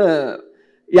அப்படின்னு சொன்னால்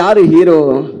யார் ஹீரோ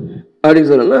அப்படின்னு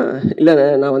சொன்னோன்னா இல்லை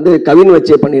நான் வந்து கவின்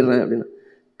வச்சே பண்ணிடுறேன் அப்படின்னா.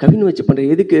 கவின் வச்சு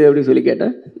பண்ணுறேன் எதுக்கு அப்படின்னு சொல்லி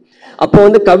கேட்டேன். அப்போ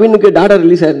வந்து கவினுக்கு டாடா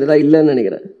ரிலீஸ் ஆயிருந்ததா இல்லைன்னு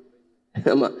நினைக்கிறேன்.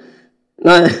 ஆமாம்,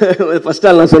 நான் ஃபர்ஸ்ட்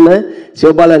ஆள் நான் சொன்னேன்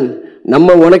சிவபாலன்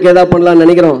நம்ம உனக்கு எதாவது பண்ணலாம்னு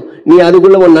நினைக்கிறோம், நீ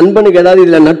அதுக்குள்ளே உன் நண்பனுக்கு ஏதாவது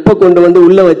இதில் நட்பை கொண்டு வந்து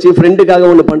உள்ளே வச்சு ஃப்ரெண்டுக்காக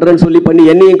ஒன்று பண்ணுறேன்னு சொல்லி பண்ணி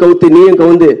என்னையும் கவுத்து நீயும்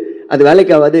கவுந்து அது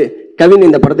வேலைக்கு ஆகாது, கவின்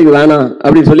இந்த படத்துக்கு வேணாம்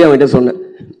அப்படின்னு சொல்லி அவன்கிட்ட சொன்னேன்.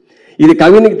 இது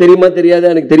கவினுக்கு தெரியுமா தெரியாது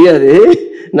எனக்கு தெரியாது,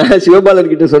 நான்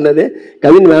சிவபாலன் கிட்ட சொன்னது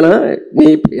கவின் வேணாம் நீ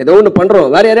ஏதோ ஒன்று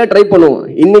பண்ணுறோம் வேற யாரையா ட்ரை பண்ணுவோம்,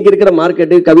 இன்னைக்கு இருக்கிற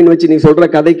மார்க்கெட்டு கவின் வச்சு நீ சொல்கிற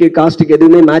கதைக்கு காஸ்ட்டுக்கு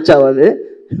எதுவுமே மேட்ச் ஆகாது,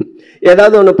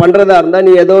 ஏதாவது ஒன்று பண்ணுறதா இருந்தால்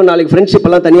நீ ஏதோ நாளைக்கு ஃப்ரெண்ட்ஷிப்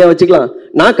எல்லாம் தனியாக வச்சுக்கலாம்,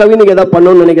 நான் கவினுக்கு ஏதாவது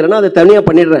பண்ணணும்னு நினைக்கிறேன்னா அதை தனியாக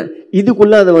பண்ணிடுறேன்,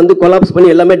 இதுக்குள்ளே அதை வந்து கொலாப்ஸ் பண்ணி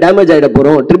எல்லாமே டேமேஜ் ஆகிட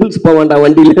போகிறோம், ட்ரிபிள்ஸ் போக வேண்டாம்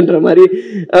வண்டியிலன்ற மாதிரி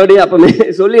அப்படியே அப்போமே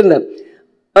சொல்லியிருந்தேன்.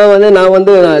 வந்து நான்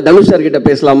வந்து தனுஷ் சார் கிட்ட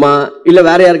பேசலாமா இல்லை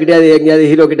வேற யார்கிட்டயாவது எங்கேயாவது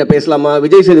ஹீரோ கிட்ட பேசலாமா,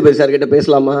 விஜய் சேதுபதி சார் கிட்ட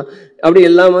பேசலாமா அப்படி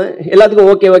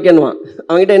எல்லாத்துக்கும் ஓகே ஓகேன்னுவான்.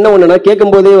 அவங்ககிட்ட என்ன ஒன்றுனா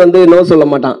கேட்கும் போதே வந்து நோ சொல்ல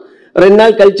மாட்டான். 2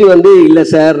 நாள் கழிச்சு வந்து இல்லை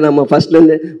சார் நம்ம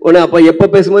ஃபர்ஸ்ட்லேருந்து ஒன்று அப்போ எப்போ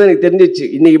பேசும்போது எனக்கு தெரிஞ்சிச்சு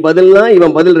இன்னைக்கு பதில்னா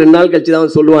இவன் பதில் 2 நாள் கழிச்சு தான்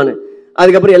அவன் சொல்லுவான்னு.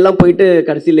 அதுக்கப்புறம் எல்லாம் போயிட்டு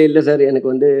கடைசியில் இல்லை சார் எனக்கு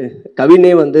வந்து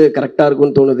கவினே வந்து கரெக்டாக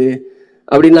இருக்கும்னு தோணுது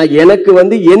அப்படின்னா, எனக்கு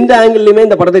வந்து எந்த ஆங்கிள்லையுமே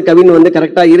இந்த படத்துக்கு கவின் வந்து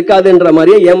கரெக்டாக இருக்காதுன்ற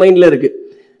மாதிரியே என் மைண்டில் இருக்குது.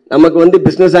 நமக்கு வந்து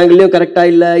பிஸ்னஸ் ஆங்கிள்லையும்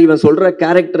கரெக்டாக இல்லை, இவன் சொல்கிற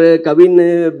கேரக்டரு கவின்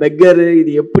பெக்கரு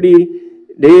இது எப்படி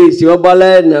டேய்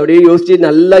சிவபாலன் அப்படியே யோசிச்சு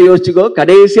நல்லா யோசிச்சுக்கோ,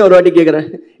 கடைசியாக ஒரு வாட்டி கேட்குறேன்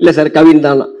இல்லை சார் கவின்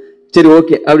தானா, சரி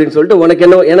ஓகே அப்படின்னு சொல்லிட்டு உனக்கு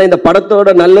என்ன, ஏன்னா இந்த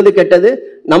படத்தோட நல்லது கெட்டது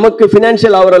நமக்கு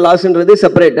ஃபினான்ஷியல் ஆகிற லாஸ்ன்றது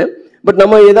செப்பரேட்டு, பட்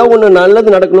நம்ம ஏதாவது ஒன்று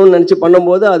நல்லது நடக்கணும்னு நினச்சி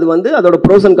பண்ணும்போது அது வந்து அதோட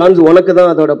ப்ரோஸ் அண்ட் கான்ஸ் உனக்கு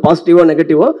தான் அதோட பாசிட்டிவோ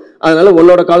நெகட்டிவோ, அதனால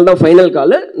உன்னோட கால் தான் ஃபைனல்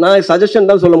கால், நான்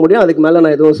சஜஷன் தான் சொல்ல முடியும், அதுக்கு மேலே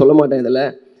நான் எதுவும் சொல்ல மாட்டேன் இதில்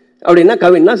அப்படின்னா.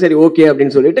 கவின்னா சரி ஓகே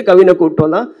அப்படின்னு சொல்லிட்டு கவினை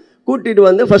கூட்டிட்டு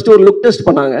வந்து ஃபர்ஸ்ட் ஒரு லுக் டெஸ்ட்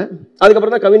பண்ணாங்க.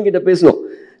 அதுக்கப்புறம் தான் கவின் கிட்ட பேசணும்.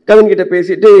 கவின் கிட்ட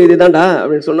பேசிட்டு இதுதான்டா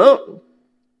அப்படின்னு சொன்னோம்,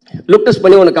 லுக் டெஸ்ட்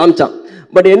பண்ணி உனக்கு காமிச்சான்.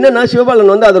 பட் என்னன்னா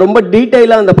சிவபாலன் வந்து அது ரொம்ப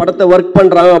டீட்டெயிலாக அந்த படத்தை ஒர்க்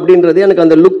பண்ணுறாங்க அப்படின்றது எனக்கு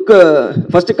அந்த லுக்கு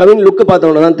ஃபர்ஸ்ட் கவின் லுக்கு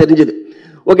பார்த்தவொன்னே தான் தெரிஞ்சுது.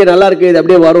 ஓகே நல்லா இருக்கு இது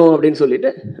அப்படியே வரும் அப்படின்னு சொல்லிட்டு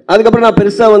அதுக்கப்புறம் நான்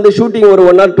பெருசாக வந்து ஷூட்டிங் ஒரு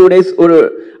 1 or 2 days ஒரு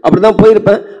அப்படி தான்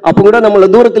போயிருப்பேன். அப்போ கூட நம்மளை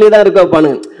தூரத்துலேயே தான் இருக்க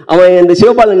வைப்பானுங்க. அவன் இந்த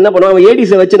சிவபாலன் என்ன பண்ணுவான், அவன்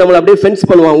ஏடிஸை வச்சு நம்மளை அப்படியே ஃபென்ஸ்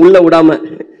பண்ணுவான் உள்ளே விடாம,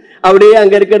 அப்படியே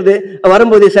அங்கே இருக்கிறது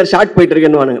வரும்போது சார் ஷார்ட் போயிட்டு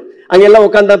இருக்கேன்னு அங்கே எல்லாம்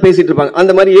உட்காந்து தான் பேசிட்டு இருப்பாங்க.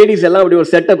 அந்த மாதிரி ஏடிஸ் எல்லாம் அப்படி ஒரு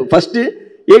செட்டப் ஃபர்ஸ்ட்டு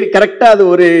ஏடி கரெக்டாக அது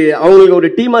ஒரு அவங்களுக்கு ஒரு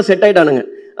டீமாக செட் ஆகிட்டானுங்க.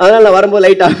 அதனால் நான் வரும்போது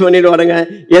லைட் ஆஃப் பண்ணிடுவானுங்க,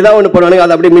 ஏதாவது ஒன்று பண்ணுவானுங்க,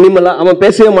 அது அப்படியே மினிமலாக அவன்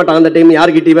பேசவே மாட்டான் அந்த டைம்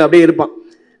யார்கிட்டயுமே அப்படியே இருப்பான்.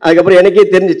 அதுக்கப்புறம் எனக்கே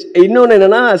தெரிஞ்சிச்சு. இன்னொன்று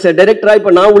என்னன்னா டைரக்டராக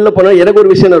இப்போ நான் உள்ளே போனால் எனக்கு ஒரு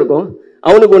விஷயம் இருக்கும்,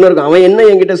 அவனுக்கு ஒன்று இருக்கும். அவன் என்ன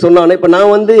என்கிட்ட சொன்னானோ இப்போ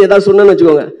நான் வந்து ஏதாவது சொன்னேன்னு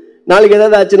வச்சுக்கோங்க, நாளைக்கு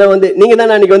ஏதாவது ஆச்சுன்னா வந்து நீங்கள்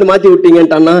தான் அன்றைக்கி வந்து மாற்றி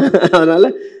விட்டீங்கன்ட்டான்னா, அதனால்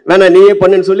வேணாம் நீயே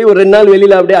பண்ணுன்னு சொல்லி ஒரு 2 நாள்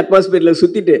வெளியில் அப்படியே அட்மாஸ்பியரில்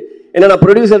சுற்றிட்டு, ஏன்னா நான்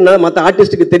ப்ரொடியூசர்னா மற்ற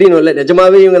ஆர்டிஸ்ட்டுக்கு தெரியணும்ல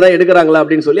நிஜமாவே இவங்க தான் எடுக்கிறாங்களா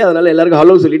அப்படின்னு சொல்லி, அதனால் எல்லாருக்கும்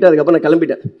ஹலோ சொல்லிவிட்டு அதுக்கப்புறம் நான்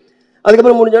கிளம்பிட்டேன்.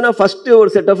 அதுக்கப்புறம் முடிஞ்சோன்னா ஃபஸ்ட்டு ஒரு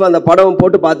செட் ஆஃப் அந்த படம்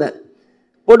போட்டு பார்த்தேன்.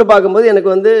 போட்டு பார்க்கும்போது எனக்கு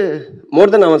வந்து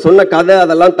மோர் தென் அவன் சொன்ன கதை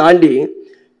அதெல்லாம் தாண்டி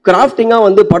கிராஃப்டிங்காக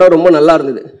வந்து படம் ரொம்ப நல்லா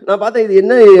இருந்தது. நான் பார்த்தேன் இது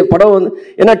என்ன படம் வந்து,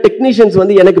 ஏன்னா டெக்னீஷியன்ஸ்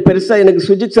வந்து எனக்கு பெருசாக எனக்கு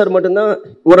சுஜித் சார் மட்டும்தான்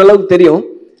ஓரளவுக்கு தெரியும்,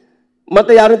 மற்ற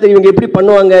யாரும் தெரியும் இவங்க எப்படி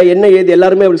பண்ணுவாங்க என்ன ஏது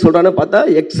எல்லாருமே அப்படி சொல்கிறான்னு பார்த்தா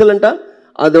எக்ஸலண்ட்டாக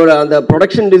அதோட அந்த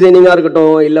ப்ரொடக்ஷன் டிசைனிங்காக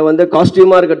இருக்கட்டும் இல்லை வந்து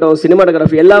காஸ்டியூமாக இருக்கட்டும்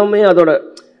சினிமாட்டோகிராஃபி எல்லாமே அதோட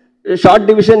ஷார்ட்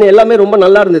டிவிஷன் எல்லாமே ரொம்ப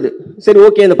நல்லா இருந்தது. சரி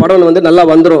ஓகே இந்த படம் வந்து நல்லா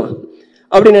வந்துடும்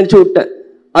அப்படின்னு நினச்சி விட்டேன்.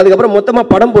 அதுக்கப்புறம் மொத்தமாக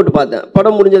படம் போட்டு பார்த்தேன்.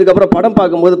 படம் முடிஞ்சதுக்கப்புறம் படம்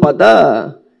பார்க்கும்போது பார்த்தா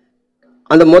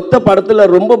அந்த மொத்த படத்தில்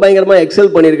ரொம்ப பயங்கரமாக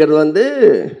எக்ஸல் பண்ணியிருக்கிறது வந்து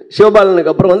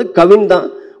சிவபாலனுக்கு அப்புறம் வந்து கவின் தான்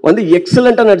வந்து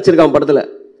எக்ஸலண்ட்டாக நடிச்சிருக்கான் படத்தில்.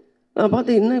 நான்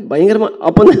பார்த்தேன் என்ன பயங்கரமாக,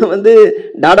 அப்போ தான் வந்து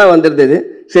டாடா வந்துருந்தது.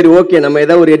 சரி ஓகே நம்ம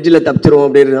ஏதாவது ஒரு எட்ஜில் தப்பிச்சிருவோம்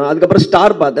அப்படின்னு. அதுக்கப்புறம்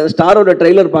ஸ்டார் பார்த்தேன். ஸ்டாரோட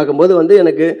ட்ரெய்லர் பார்க்கும்போது வந்து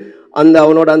எனக்கு அந்த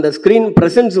அவனோட அந்த ஸ்க்ரீன்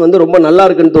ப்ரெசன்ஸ் வந்து ரொம்ப நல்லா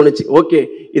இருக்குன்னு தோணுச்சு. ஓகே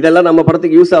இதெல்லாம் நம்ம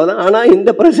படத்துக்கு யூஸ் ஆகுதான், ஆனால் இந்த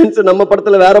ப்ரெசன்ஸ் நம்ம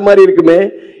படத்தில் வேற மாதிரி இருக்குமே,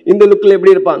 இந்த லுக்கில்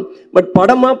எப்படி இருப்பான். பட்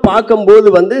படமாக பார்க்கும்போது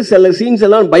வந்து சில சீன்ஸ்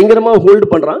எல்லாம் பயங்கரமாக ஹோல்டு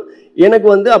பண்ணுறான். எனக்கு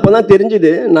வந்து அப்போ தான்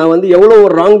தெரிஞ்சுது நான் வந்து எவ்வளோ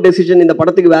ஒரு ராங் டெசிஷன் இந்த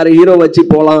படத்துக்கு வேறு ஹீரோ வச்சு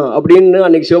போகலாம் அப்படின்னு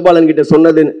அன்றைக்கி சிவபாலன் கிட்ட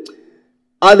சொன்னதுன்னு.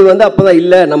 அது வந்து அப்போ தான்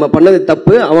இல்லை நம்ம பண்ணது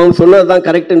தப்பு, அவன் சொன்னது தான்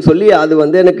கரெக்டுன்னு சொல்லி அது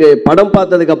வந்து எனக்கு படம்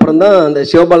பார்த்ததுக்கு அப்புறம் தான் அந்த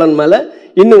சிவபாலன் மேலே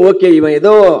இன்னும் ஓகே இவன்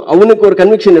ஏதோ அவனுக்கு ஒரு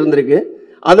கன்விக்ஷன் இருந்திருக்கு,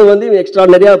 அதை வந்து இவன்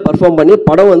எக்ஸ்ட்ராடனரியாக பர்ஃபார்ம் பண்ணி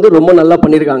படம் வந்து ரொம்ப நல்லா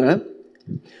பண்ணியிருக்காங்க.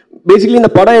 பேசிக்கலி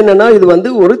இந்த படம் என்னன்னா இது வந்து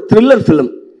ஒரு த்ரில்லர்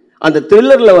ஃபிலிம். அந்த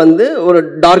த்ரில்லரில் வந்து ஒரு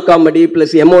dark comedy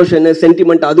plus emotion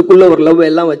sentiment அதுக்குள்ளே ஒரு லவ்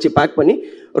எல்லாம் வச்சு பேக் பண்ணி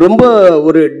ரொம்ப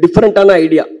ஒரு டிஃப்ரெண்ட்டான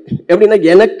ஐடியா. எப்படின்னா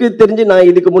எனக்கு தெரிஞ்சு நான்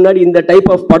இதுக்கு முன்னாடி இந்த டைப்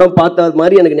ஆஃப் படம் பார்த்தது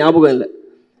மாதிரி எனக்கு ஞாபகம் இல்லை.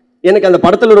 எனக்கு அந்த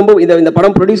படத்தில் ரொம்ப இந்த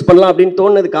படம் ப்ரொடியூஸ் பண்ணலாம் அப்படின்னு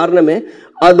தோணுது காரணமே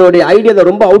அதோடைய ஐடியா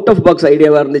ரொம்ப அவுட் ஆஃப் பாக்ஸ்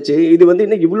ஐடியாவாக இருந்துச்சு. இது வந்து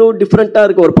இன்னும் இவ்வளோ டிஃப்ரெண்ட்டாக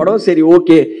இருக்க ஒரு படம், சரி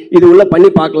ஓகே இது உள்ள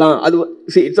பண்ணி பார்க்கலாம். அது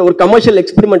இட்ஸ் ஒரு கமர்ஷியல்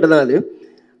எக்ஸ்பெரிமெண்ட் தான். அது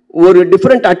ஒரு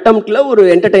டிஃப்ரெண்ட் அட்டம்ப்டில் ஒரு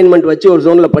என்டர்டைன்மெண்ட் வச்சு ஒரு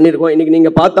ஜோனில் பண்ணியிருக்கோம். இன்றைக்கி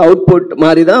நீங்கள் பார்த்த அவுட்புட்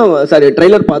மாதிரி தான். சாரி,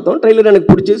 ட்ரெய்லர் பார்த்தோம், ட்ரெய்லர் எனக்கு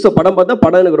பிடிச்சி. ஸோ படம் பார்த்தா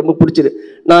படம் எனக்கு ரொம்ப பிடிச்சிது.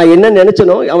 நான் என்ன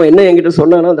நினச்சனோ அவன் என்ன என்கிட்ட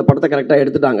சொன்னானோ அந்த படத்தை கரெக்டாக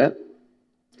எடுத்துட்டாங்க.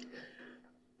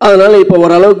 அதனால் இப்போ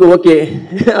ஓரளவுக்கு ஓகே.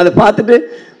 அதை பார்த்துட்டு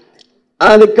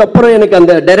அதுக்கப்புறம் எனக்கு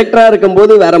அந்த டைரக்டராக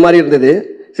இருக்கும்போது வேறு மாதிரி இருந்தது.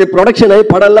 சரி, ப்ரொடக்ஷன் ஆகி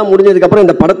படம்லாம் முடிஞ்சதுக்கப்புறம்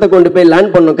இந்த படத்தை கொண்டு போய்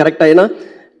லேண்ட் பண்ணணும் கரெக்டாக. ஏன்னா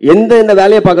எந்த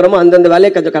வேலையை பார்க்குறோமோ அந்தந்த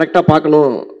வேலையை கொஞ்சம் கரெக்டாக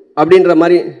பார்க்கணும் அப்படின்ற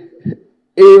மாதிரி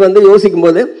வந்து யோசிக்கும்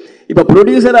போது இப்போ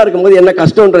ப்ரொடியூசராக இருக்கும்போது என்ன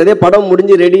கஷ்டன்றதே படம்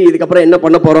முடிஞ்சு ரெடி இதுக்கப்புறம் என்ன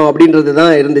பண்ண போகிறோம் அப்படின்றது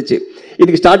தான் இருந்துச்சு.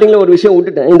 இதுக்கு ஸ்டார்டிங்கில் ஒரு விஷயம்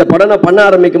விட்டுட்டேன். இந்த படம் நான் பண்ண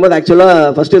ஆரம்பிக்கும் போது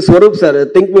ஆக்சுவலாக first Swarup sir,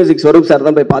 think music Swarup sir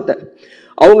தான் போய் பார்த்தேன்.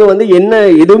 அவங்க வந்து என்ன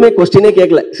எதுவுமே கொஸ்டினே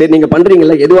கேட்கல. சரி நீங்கள்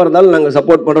பண்ணுறீங்களா, எதுவாக இருந்தாலும் நாங்கள்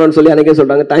சப்போர்ட் பண்ணுறோன்னு சொல்லி அன்றைக்கே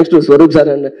சொல்கிறாங்க. Thanks to Swarup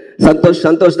sir and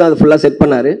Santhosh தான் அது ஃபுல்லாக செட்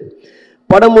பண்ணார்.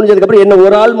 படம் முடிஞ்சதுக்கப்புறம் என்ன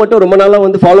ஒரு ஆள் மட்டும் ரொம்ப நாளாக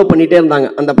வந்து ஃபாலோ பண்ணிகிட்டே இருந்தாங்க.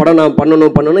 அந்த படம் நான்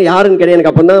பண்ணணும் யாருன்னு கிடையாது.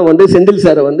 எனக்கு அப்போ தான் வந்து செந்தில்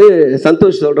சார் வந்து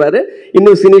சந்தோஷ் சொல்கிறாரு,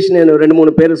 இன்னும் சினிஷ்னு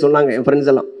 2-3 பேர் சொன்னாங்க என் ஃப்ரெண்ட்ஸ்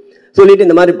எல்லாம். சொல்லிட்டு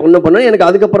இந்த மாதிரி பண்ண எனக்கு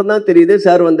அதுக்கப்புறம் தான் தெரியுது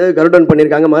சார் வந்து கருடன்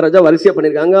பண்ணியிருக்காங்க, மகாராஜா வரிசையாக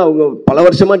பண்ணியிருக்காங்க. அவங்க பல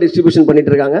வருஷமாக டிஸ்ட்ரிபியூஷன்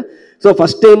பண்ணிட்டு இருக்காங்க. ஸோ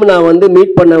ஃபஸ்ட் டைம் நான் வந்து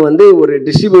மீட் பண்ண வந்து ஒரு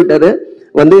டிஸ்ட்ரிபியூட்டரு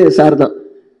வந்து சார் தான்.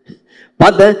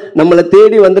 பார்த்தேன் நம்மளை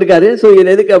தேடி வந்திருக்காரு. ஸோ இது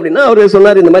எதுக்கு அப்படின்னா அவர்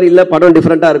சொன்னார் இந்த மாதிரி இல்லை படம்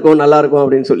டிஃப்ரெண்ட்டாக இருக்கும் நல்லாயிருக்கும்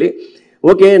அப்படின்னு சொல்லி.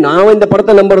 ஓகே, நான் இந்த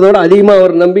படத்தை நம்புறதோட அதிகமாக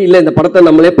அவர் நம்பி இல்லை இந்த படத்தை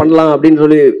நம்மளே பண்ணலாம் அப்படின்னு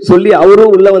சொல்லி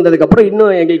அவரும் உள்ளே வந்ததுக்கப்புறம்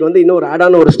இன்னும் எங்களுக்கு வந்து இன்னும் ஒரு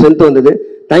ஆடான ஒரு ஸ்ட்ரென்த் வந்தது.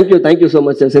 Thank you so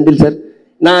much sir Senthil sir.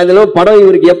 நான் அதில் படம்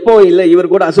இவருக்கு எப்போ இல்லை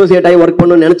இவர் கூட அசோசியேட் ஆகி ஒர்க்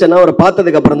பண்ணணும்னு நினச்சேன்னா அவரை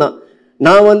பார்த்ததுக்கப்புறம் தான்.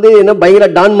 நான் வந்து என்ன பயங்கர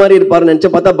டான் மாதிரி இருப்பாருன்னு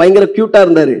நினச்சேன், பார்த்தா பயங்கர க்யூட்டாக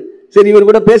இருந்தார். சரி இவர்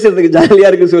கூட பேசுறதுக்கு ஜாலியாக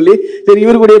இருக்குன்னு சொல்லி சரி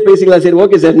இவர் கூட பேசிக்கலாம், சரி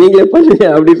ஓகே சார் நீங்களே பண்ணுங்க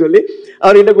அப்படின்னு சொல்லி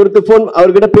அவர்கிட்ட கொடுத்து ஃபோன்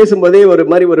அவர்கிட்ட பேசும்போதே ஒரு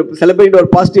மாதிரி ஒரு செலிப்ரேட் ஒரு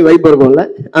பாசிட்டிவ் வைப் இருக்கும்ல,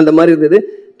 அந்த மாதிரி இருந்தது.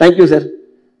 Thank you sir.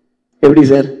 எப்படி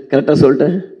சார் கரெக்டாக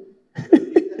சொல்லிட்டேன்?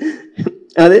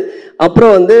 அது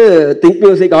அப்புறம் வந்து திங்க்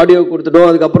மியூசிக் ஆடியோ கொடுத்துட்டோம்.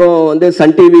 அதுக்கப்புறம் வந்து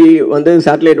சன் டிவி வந்து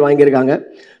சேட்டலைட் வாங்கியிருக்காங்க.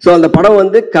 ஸோ அந்த படம்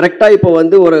வந்து கரெக்டாக இப்போ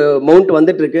வந்து ஒரு மவுண்ட்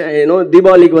வந்துட்டு இருக்கு. இன்னும்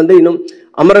தீபாவளிக்கு வந்து இன்னும்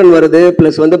அமரன் வருது,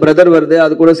 ப்ளஸ் வந்து பிரதர் வருது,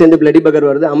 அது கூட சேர்ந்து பிளடி பகர்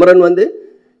வருது. அமரன் வந்து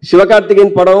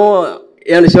சிவகார்த்திகேயன் படம்,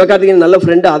 எனக்கு சிவகார்த்திகேயன் நல்ல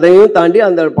ஃப்ரெண்டு. அதையும் தாண்டி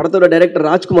அந்த படத்தோட டைரக்டர்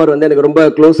ராஜ்குமார் வந்து எனக்கு ரொம்ப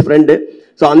க்ளோஸ் ஃப்ரெண்டு.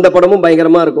 ஸோ அந்த படமும்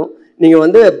பயங்கரமாக இருக்கும். நீங்கள்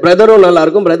வந்து பிரதரும்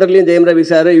நல்லாயிருக்கும். பிரதர்லேயும் ஜெயம் ரவி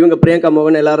சார், இவங்க பிரியங்கா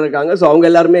மோகன் எல்லாரும் இருக்காங்க. ஸோ அவங்க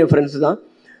எல்லாருமே என் ஃப்ரெண்ட்ஸ் தான்.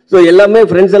 ஸோ எல்லாமே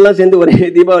ஃப்ரெண்ட்ஸ் எல்லாம் சேர்ந்து ஒரே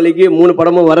தீபாவளிக்கு 3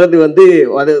 படமும் வர்றது வந்து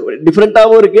அது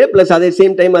டிஃப்ரெண்ட்டாகவும் இருக்குது, ப்ளஸ் அதே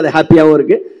சேம் டைம் அது ஹாப்பியாகவும்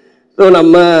இருக்குது. ஸோ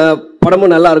நம்ம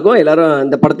படமும் நல்லாயிருக்கும். எல்லோரும்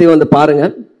இந்த படத்தையும் வந்து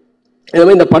பாருங்கள்.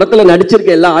 அதுமாதிரி இந்த படத்தில்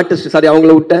நடிச்சிருக்க எல்லா ஆர்டிஸ்ட், சாரி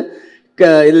அவங்கள விட்டேன்,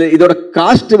 இதோட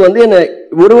காஸ்ட் வந்து என்ன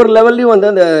ஒரு லெவல்லையும் வந்து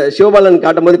அந்த சிவபாலன்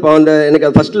காட்டும் போது இப்போ அந்த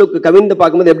எனக்கு ஃபர்ஸ்ட் லுக் கவின்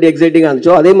பார்க்கும்போது எப்படி எக்ஸைட்டிங்காக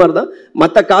இருந்துச்சோ அதே மாதிரி தான்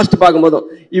மற்ற காஸ்ட் பார்க்கும்போதும்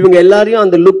இவங்க எல்லாரையும்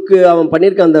அந்த லுக்கு அவன்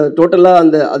பண்ணியிருக்க அந்த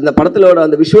டோட்டலாக அந்த படத்திலோட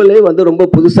அந்த விஷுவலே வந்து ரொம்ப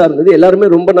புதுசாக இருந்தது. எல்லாருமே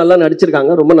ரொம்ப நல்லா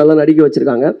நடிச்சிருக்காங்க, ரொம்ப நல்லா நடிக்க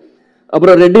வச்சுருக்காங்க.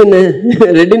 அப்புறம்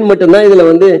ரெட்டின் மட்டும்தான் இதில்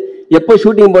வந்து எப்போ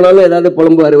ஷூட்டிங் போனாலும் ஏதாவது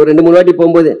புலம்புவார். ஒரு 2-3 வாட்டி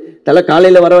போகும்போது தலை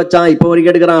காலையில் வர வச்சான், இப்போ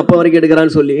வரைக்கும் எடுக்கிறான், அப்போ வரைக்கும்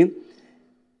எடுக்கிறான்னு சொல்லி.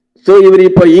 ஸோ இவர்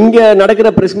இப்போ இங்கே நடக்கிற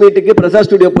ப்ரெஸ் மீட்டுக்கு பிரசாத்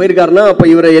ஸ்டுடியோ போயிருக்காருன்னா அப்போ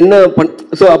இவரை என்ன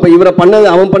ஸோ அப்போ இவரை பண்ணது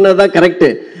அவன் பண்ணது தான் கரெக்டு.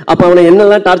 அப்போ அவனை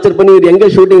என்னெல்லாம் டார்ச்சர் பண்ணி இவர் எங்கே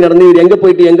ஷூட்டிங் நடந்து இவர் எங்கே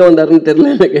போயிட்டு எங்கே வந்தாருன்னு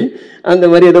தெரியல எனக்கு. அந்த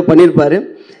மாதிரி ஏதோ பண்ணியிருப்பாரு.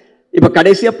 இப்போ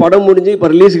கடைசியாக படம் முடிஞ்சு இப்போ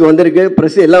ரிலீஸுக்கு வந்திருக்கு.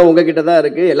 ப்ரெஸ் எல்லாம் உங்ககிட்ட தான்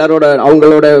இருக்குது, எல்லாரோட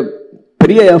அவங்களோட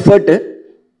பெரிய எஃபர்ட்டு.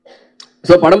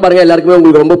 ஸோ படம் பாருங்கள், எல்லாருக்குமே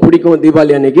உங்களுக்கு ரொம்ப பிடிக்கும்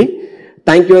தீபாவளி அன்னைக்கு.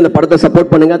 தேங்க்யூ, இந்த படத்தை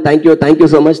சப்போர்ட் பண்ணுங்க. Thank you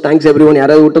so much. Thanks every one.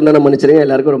 யாராவது விட்டுருந்தா மன்னிச்சிருங்க.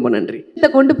 எல்லாருக்கும் ரொம்ப நன்றி. இதை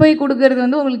கொண்டு போய் கொடுக்கறது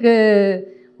வந்து உங்களுக்கு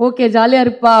ஓகே ஜாலியாக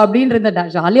இருப்பா அப்படின்றது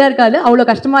ஜாலியாக இருக்காது, அவ்வளோ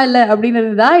கஷ்டமாக இல்லை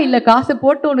அப்படின்றதா, இல்லை காசு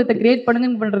போட்டு ஒன்றத்தை கிரியேட்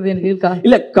பண்ணுங்கன்னு பண்ணுறது எனக்கு இருக்கா?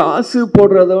 இல்லை, காசு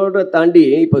போடுறதோட தாண்டி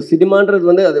இப்போ சினிமான்றது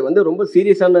வந்து அது வந்து ரொம்ப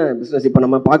சீரியஸான பிஸ்னஸ். இப்போ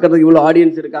நம்ம பார்க்குறதுக்கு இவ்வளோ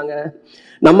ஆடியன்ஸ் இருக்காங்க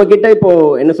நம்மக்கிட்ட.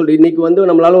 இப்போது என்ன சொல்லி இன்றைக்கி வந்து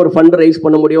நம்மளால் ஒரு ஃபண்ட் ரைஸ்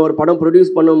பண்ண முடியும், ஒரு படம்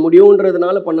ப்ரொடியூஸ் பண்ண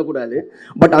முடியுன்றதுனால பண்ணக்கூடாது.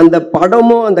 பட் அந்த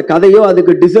படமோ அந்த கதையோ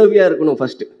அதுக்கு டிசர்வியாக இருக்கணும்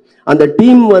ஃபஸ்ட்டு. அந்த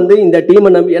டீம் வந்து இந்த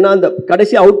டீமை நம்பி, ஏன்னா அந்த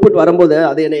கடைசி அவுட்புட் வரும்போது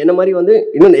அது என்ன மாதிரி வந்து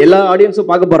இன்னும் எல்லா ஆடியன்ஸும்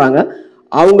பார்க்க போகிறாங்க,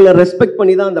 அவங்கள ரெஸ்பெக்ட்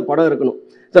பண்ணி தான் அந்த படம் இருக்கணும்.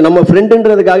 ஸோ நம்ம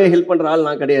ஃப்ரெண்டுன்றதுக்காக ஹெல்ப் பண்ணுற ஆள்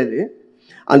நான் கிடையாது.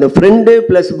 அந்த ஃப்ரெண்டு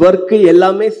ப்ளஸ் ஒர்க்கு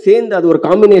எல்லாமே சேர்ந்து அது ஒரு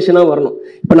காம்பினேஷனாக வரணும்.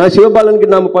 இப்போ நான் சிவபாலனுக்கு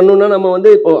நம்ம பண்ணோன்னா நம்ம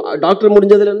வந்து இப்போ டாக்டர்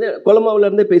முடிஞ்சதுலேருந்து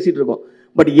கொலமாவிலேருந்தே பேசிகிட்டு இருக்கோம்.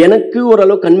 பட் எனக்கு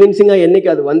ஓரளவு கன்வின்சிங்காக என்றைக்கு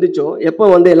அது வந்துச்சோ, எப்போ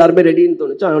வந்து எல்லாருமே ரெடின்னு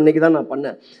தோணுச்சோ அன்றைக்கி தான் நான்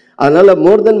பண்ணேன். அதனால்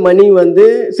மோர் தென் மணி வந்து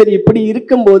சரி இப்படி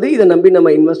இருக்கும்போது இதை நம்பி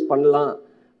நம்ம இன்வெஸ்ட் பண்ணலாம்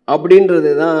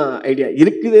அப்படின்றது தான் ஐடியா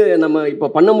இருக்குது. நம்ம இப்போ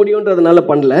பண்ண முடியுன்றதுனால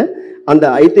பண்ணல. அந்த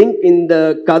ஐ திங்க் இந்த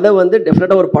கதை வந்து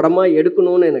டெஃபினட்டாக ஒரு படமாக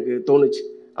எடுக்கணும்னு எனக்கு தோணுச்சு.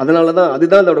 அதனால தான்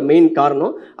அதுதான் அதோட மெயின்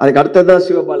காரணம். அதுக்கு அடுத்தது தான்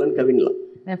Sivabalan கவின்லாம்.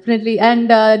 Definitely.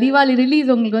 And Deepavali release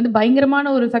உங்களுக்கு வந்து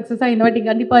பயங்கரமான ஒரு சக்ஸஸாக இந்த வாட்டி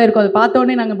கண்டிப்பாக இருக்கும். அதை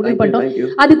பார்த்தோன்னே நாங்கள் முடிவு பண்ணிட்டோம்.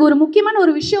 அதுக்கு ஒரு முக்கியமான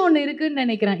ஒரு விஷயம் ஒன்று இருக்குன்னு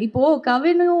நினைக்கிறேன். இப்போது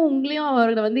கவினும் உங்களையும்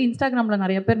அவர்களை வந்து இன்ஸ்டாகிராமில்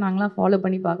நிறைய பேர் நாங்களாம் ஃபாலோ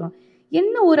பண்ணி பார்க்குறோம்.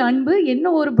 என்ன ஒரு அன்பு, என்ன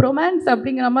ஒரு ப்ரொமான்ஸ்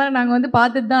அப்படிங்கிற மாதிரி நாங்கள் வந்து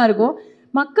பார்த்துட்டு தான் இருக்கோம்.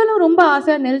 மக்களும் ரொம்ப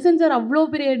ஆசையாக நெல்சன் சார் அவ்வளோ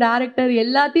பெரிய டேரக்டர்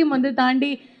எல்லாத்தையும் வந்து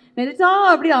தாண்டி நெல்சா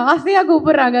அப்படி ஆசையாக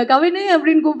கூப்பிடுறாங்க, கவினு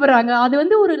அப்படின்னு கூப்பிடுறாங்க. அது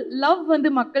வந்து ஒரு லவ் வந்து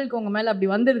மக்களுக்கு உங்கள் மேலே அப்படி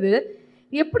வந்துடுது.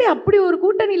 எப்படி அப்படி ஒரு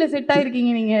கூட்டணியில செட்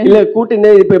ஆயிருக்கீங்க நீங்க? இல்ல கூட்டணி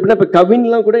இப்ப எப்படின்னா இப்ப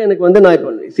கவின்லாம் கூட எனக்கு வந்து நான்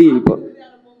இப்போ இப்போ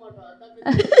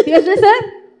சார்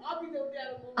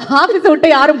ஆபீஸ் விட்டு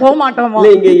யாரும் போக மாட்டோம்.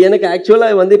 இல்ல இங்க எனக்கு ஆக்சுவலா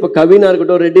வந்து இப்ப கவினா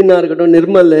இருக்கட்டும், ரெட்டினா இருக்கட்டும்,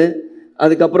 நிர்மல்,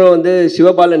 அதுக்கப்புறம் வந்து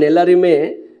சிவபாலன் எல்லாரையுமே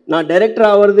நான் டைரக்டர்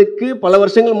ஆகிறதுக்கு பல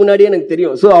வருஷங்கள் முன்னாடியே எனக்கு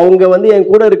தெரியும். ஸோ அவங்க வந்து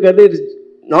என் கூட இருக்கிறது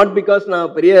நாட் பிகாஸ்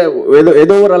நான் பெரிய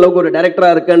ஏதோ ஒரு அளவுக்கு ஒரு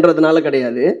டைரக்டராக இருக்கேன்றதுனால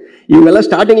கிடையாது. இவங்கெல்லாம்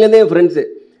ஸ்டார்டிங்லேருந்தே என் ஃப்ரெண்ட்ஸு.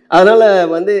 அதனால்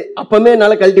வந்து அப்போவுமே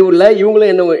என்னால் கழட்டி விடல,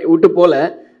 இவங்களும் என்னை விட்டு போகல.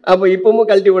 அப்போ இப்போவும்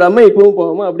கழட்டி விடாமல் இப்போவும்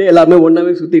போகாமல் அப்படியே எல்லாருமே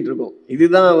ஒன்றாவே சுற்றிட்டு இருக்கோம்.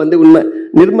 இதுதான் வந்து உண்மை.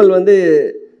 நிர்மல் வந்து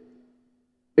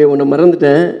உன்னை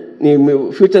மறந்துட்டேன், நீ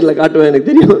ஃப்யூச்சரில் காட்டுவேன் எனக்கு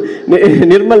தெரியும்.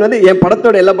 நிர்மல் வந்து என்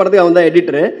படத்தோட எல்லா படத்தையும் அவன் தான்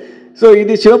எடிட்டரு. ஸோ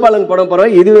இது சிவபாலன் படம்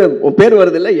பரவாயில்ல, இது பேர்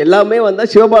வருது இல்லை, எல்லாமே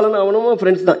வந்தால் சிவபாலன் அவனும்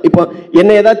ஃப்ரெண்ட்ஸ் தான். இப்போ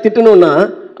என்னை ஏதாவது திட்டணும்னா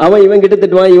அவன் இவன் கிட்ட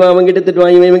திட்டுவான், இவன் அவன் கிட்ட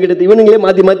திட்டுவான், இவன் கிட்ட இவனுங்களே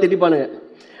மாற்றி மாற்றி திட்டிப்பானுங்க.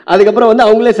 அதுக்கப்புறம் வந்து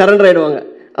அவங்களே சரண்டர் ஆகிடுவாங்க.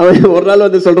 அவன் ஒரு நாள்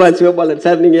வந்து சொல்கிறான் சிவபாலன்,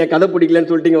 சார் நீங்கள் என் கதை பிடிக்கலன்னு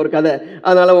சொல்லிட்டீங்க ஒரு கதை,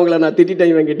 அதனால் உங்களை நான்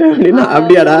திட்டேன் இவன் கிட்ட அப்படின்னா.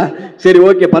 அப்படியாடா, சரி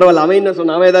ஓகே பரவாயில்ல. அவன் என்ன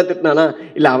சொன்னான், அவன் ஏதாவது திட்டினானா?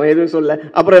 இல்லை அவன் எதுவும் சொல்ல.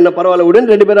 அப்புறம் என்ன பரவாயில்ல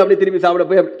உடனே 2 பேரும் அப்படி திருப்பி சாப்பிட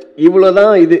போய்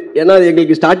இவ்வளோதான் இது. ஏன்னா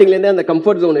எங்களுக்கு ஸ்டார்டிங்லேருந்தே அந்த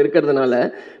கம்ஃபர்ட் ஜோன் இருக்கிறதுனால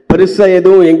பெருசாக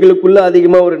எதுவும் எங்களுக்குள்ள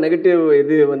அதிகமாக ஒரு நெகட்டிவ்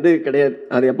இது வந்து கிடையாது.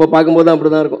 அது எப்போ பார்க்கும்போது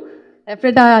அப்படி தான் இருக்கும்.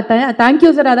 Thank you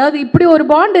sir. அதாவது இப்படி ஒரு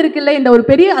பாண்ட் இருக்குல்ல, இந்த ஒரு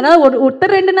பெரிய, அதாவது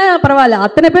ஒருத்தர் ரெண்டுன்னா பரவாயில்ல,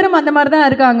 அத்தனை பேரும் அந்த மாதிரி தான்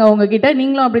இருக்காங்க உங்ககிட்ட.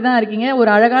 நீங்களும் அப்படிதான் இருக்கீங்க.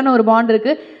 ஒரு அழகான ஒரு பாண்ட்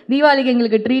இருக்கு. தீபாவளிக்கு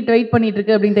எங்களுக்கு ட்ரீட் வெயிட் பண்ணிட்டு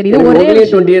இருக்கு அப்படின்னு தெரியுது. ஒரே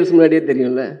 20 இயர்ஸ் முன்னாடியே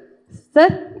தெரியும்ல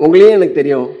சார், உங்களையும் எனக்கு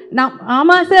தெரியும்.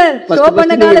 ஆமா சார், ஷோ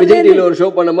பண்ண காலத்துல ஒரு ஷோ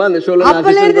பண்ணமா அந்த ஷோல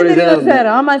தெரியும் சார்.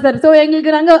 ஆமா சார். சோ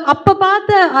எங்களுக்கு நாங்க அப்ப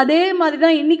பார்த்த அதே மாதிரி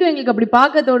தான் இன்னைக்கும் எங்களுக்கு அப்படி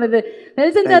பார்க்க தோணுது.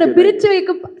 நெல்சன் சார் பிரிச்சு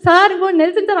வைக்க சார்,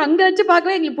 நெல்சன் சார் அங்க வச்சு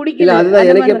பார்க்கவே எங்களுக்கு பிடிக்கல. அதுதான்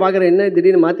எனக்கே பாக்குறேன், என்ன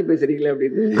திடீர்னு மாத்தி பேசுறீங்களே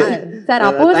அப்படின்னு சார்.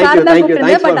 அப்போ சார் தான்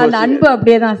கூப்பிட்டீங்க, பட் அந்த அன்பு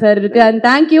அப்படியே தான் சார் இருக்கு. And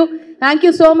thank you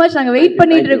so much. நாங்கள் வெயிட்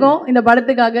பண்ணிட்டு இருக்கோம் இந்த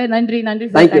படத்துக்காக. நன்றி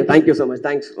sir. Thank you so much.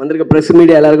 Thanks. வந்திருக்க பிரஸ்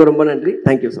மீடியா எல்லாருக்கும் ரொம்ப நன்றி.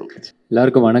 Thank you so much.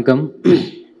 எல்லாருக்கும் வணக்கம்.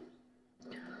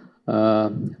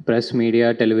 Press media,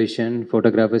 television,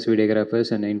 photographers,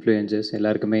 videographers and influencers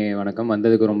எல்லாருக்குமே வணக்கம்.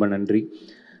 வந்ததுக்கு ரொம்ப நன்றி.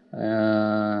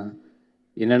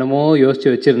 என்னென்னமோ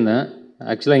யோசித்து வச்சுருந்தேன்.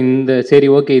 ஆக்சுவலாக இந்த சரி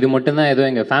ஓகே இது மட்டும்தான் ஏதோ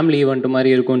எங்கள் ஃபேமிலி ஈவெண்ட்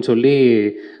மாதிரி இருக்கும்னு சொல்லி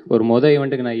ஒரு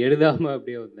ஈவெண்ட்டுக்கு நான் எழுதாமல்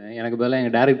அப்படியே வந்தேன். எனக்கு பதிலாக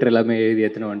எங்கள் டேரக்டர் எல்லாமே எழுதி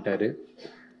எடுத்துன்னு வந்துட்டார்.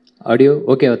 Audio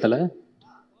okay வத்தலை?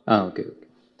 ஓகே.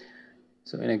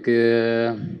 ஸோ எனக்கு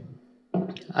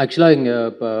ஆக்சுவலாக இங்கே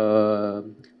இப்போ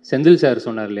செந்தில் சார்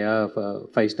சொன்னார் இல்லையா,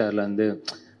 5 ஸ்டாரில் வந்து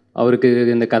அவருக்கு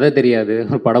இந்த கதை தெரியாது,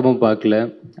 ஒரு படமும் பார்க்கல,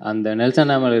 அந்த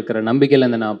நெல்சன் மேலே இருக்கிற நம்பிக்கையில்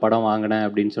இந்த நான் படம் வாங்கினேன்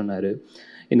அப்படின்னு சொன்னார்.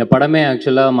 இந்த படமே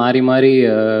ஆக்சுவலாக மாறி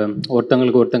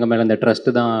ஒருத்தங்களுக்கு ஒருத்தங்க மேலே இந்த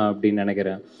ட்ரஸ்ட்டு தான் அப்படின்னு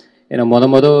நினைக்கிறேன்.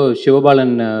 ஏன்னா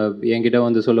சிவபாலன் என்கிட்ட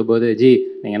வந்து சொல்லும்போது, ஜி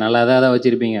நீங்கள் நல்லா தான்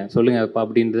வச்சுருப்பீங்க சொல்லுங்கள் இப்போ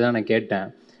அப்படின்ட்டு தான் நான் கேட்டேன்.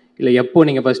 இல்லை எப்போ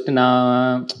நீங்கள் ஃபஸ்ட்டு,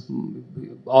 நான்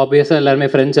ஆப்வியஸாக எல்லாருமே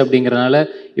ஃப்ரெண்ட்ஸ் அப்படிங்கிறனால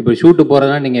இப்போ ஷூட்டு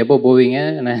போகிறதுனா நீங்கள் எப்போ போவீங்க,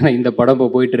 நான் இந்த படம் இப்போ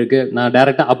போயிட்டுருக்கு, நான்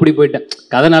டேரெக்டாக அப்படி போயிட்டேன்.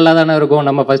 கதை நல்லா தானே இருக்கும்,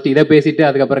 நம்ம ஃபஸ்ட்டு இதை பேசிவிட்டு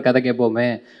அதுக்கப்புறம் கதை கேட்போமே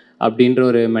அப்படின்ற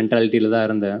ஒரு மென்டாலிட்டியில் தான்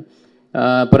இருந்தேன்.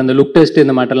 அப்புறம் இந்த லுக் டெஸ்ட்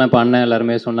இந்த மாட்டெல்லாம் இப்போ அண்ணன்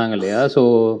எல்லாருமே சொன்னாங்க இல்லையா. ஸோ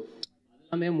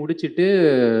எல்லாமே முடிச்சுட்டு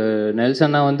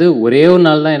நெல்சன்னா வந்து ஒரே ஒரு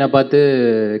நாள் தான் என்னை பார்த்து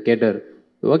கேட்டார்,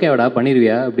 ஓகேவாடா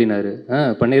பண்ணிடுவியா அப்படின்னாரு.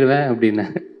 பண்ணிடுவேன்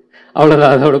அப்படின்னேன்.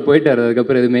 அவ்வளோதான், அதோட போயிட்டார்.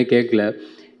 அதுக்கப்புறம் எதுவுமே கேட்கல.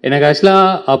 எனக்கு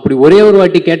ஆக்சுவலாக அப்படி ஒரே ஒரு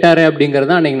வாட்டி கேட்டார் அப்படிங்கிறது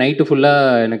தான் அன்றைக்கி நைட்டு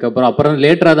ஃபுல்லாக எனக்கு அப்புறம்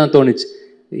லேட்டராக தான் தோணுச்சு,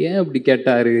 ஏன் அப்படி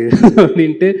கேட்டார்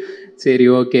அப்படின்ட்டு. சரி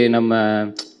ஓகே, நம்ம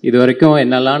இது வரைக்கும்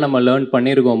என்னெல்லாம் நம்ம லேர்ன்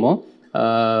பண்ணியிருக்கோமோ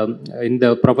இந்த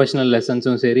ப்ரொஃபஷ்னல்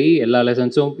லெசன்ஸும் சரி எல்லா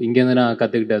லெசன்ஸும் இங்கேருந்து நான்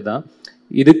கற்றுக்கிட்டது தான்.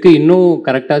 இதுக்கு இன்னும்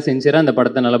கரெக்டாக சின்சியராக அந்த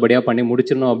படத்தை நல்லபடியாக பண்ணி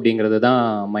முடிச்சிடணும் அப்படிங்கிறது தான்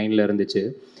மைண்டில் இருந்துச்சு.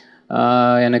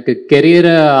 எனக்கு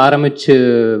கெரியரை ஆரம்பித்து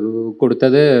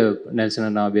கொடுத்தது நெல்சன்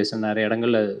அண்ணா. ஆப்வியஸாக நிறைய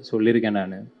இடங்களில் சொல்லியிருக்கேன்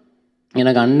நான்.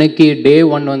 எனக்கு அன்னைக்கு டே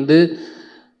 1 வந்து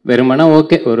வெறுமனா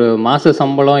ஓகே ஒரு மாத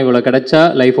சம்பளம் இவ்வளோ கிடைச்சா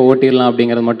லைஃப்பை ஓட்டிடலாம்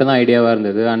அப்படிங்கிறது மட்டும்தான் ஐடியாவாக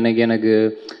இருந்தது. அன்னைக்கு எனக்கு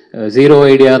 0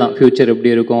 ஐடியா தான். ஃப்யூச்சர்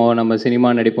எப்படி இருக்கும், நம்ம சினிமா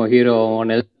நடிப்போம், ஹீரோ ஆகும்,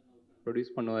 நெல்சன்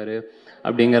ப்ரொடியூஸ் பண்ணுவார்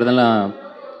அப்படிங்கிறதெல்லாம்.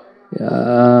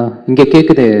 இங்கே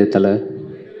கேட்குதே தலை?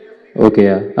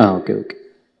 ஓகேயா? ஓகே.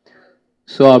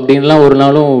 ஸோ அப்படின்லாம் ஒரு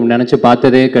நாளும் நினச்சி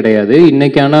பார்த்ததே கிடையாது.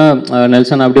 இன்றைக்கான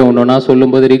நெல்சன் அப்படியே ஒன்று ஒன்றா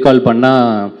சொல்லும்போது ரீகால்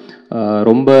பண்ணால்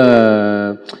ரொம்ப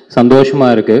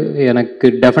சந்தோஷமாக இருக்குது. எனக்கு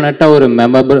டெஃபினட்டாக ஒரு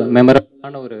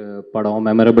மெமரபிளான ஒரு படம்,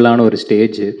 மெமரபிளான ஒரு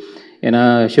ஸ்டேஜ். ஏன்னா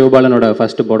சிவபாலனோட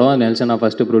ஃபஸ்ட்டு படம், நெல்சனா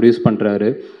ஃபஸ்ட்டு ப்ரொடியூஸ் பண்ணுறாரு.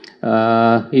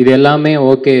 இது எல்லாமே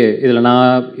ஓகே.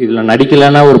 இதில்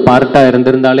நடிக்கலைன்னா ஒரு பார்ட்டாக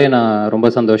இருந்திருந்தாலே நான் ரொம்ப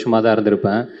சந்தோஷமாக தான்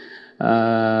இருந்திருப்பேன்.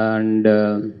 அண்டு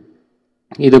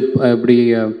இது இப்படி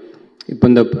இப்போ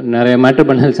இந்த நிறைய மேட்ரு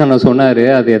பண்ண நெல்சன் நான் சொன்னார்,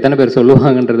 அது எத்தனை பேர்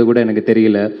சொல்லுவாங்கன்றது கூட எனக்கு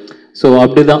தெரியல. ஸோ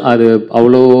அப்படி தான் அது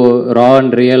அவ்வளோ ரா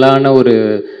அண்ட் ரியலான ஒரு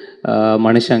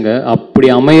மனுஷங்க. அப்படி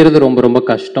அமையிறது ரொம்ப ரொம்ப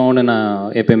கஷ்டம்னு நான்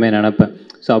எப்பயுமே நினப்பேன்.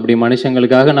 ஸோ அப்படி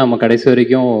மனுஷங்களுக்காக நம்ம கடைசி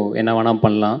வரைக்கும் என்ன வேணால்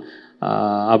பண்ணலாம்.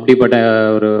 அப்படிப்பட்ட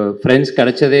ஒரு ஃப்ரெண்ட்ஸ்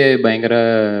கிடைச்சதே பயங்கர,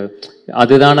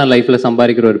 அதுதான் நான் லைஃப்பில்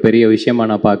சம்பாதிக்கிற ஒரு பெரிய விஷயமா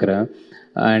நான் பார்க்குறேன்.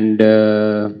 அண்டு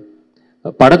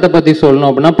படத்தை பற்றி சொல்லணும்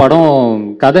அப்படின்னா, படம்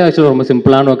கதை ஆக்சுவலாக ரொம்ப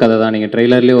சிம்பிளான ஒரு கதை தான். நீங்கள்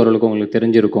ட்ரெய்லர்லேயே ஓரளவுக்கு உங்களுக்கு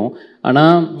தெரிஞ்சிருக்கும்.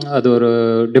 ஆனால் அது ஒரு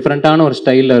டிஃப்ரெண்ட்டான ஒரு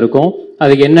ஸ்டைலில் இருக்கும்.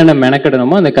 அதுக்கு என்னென்ன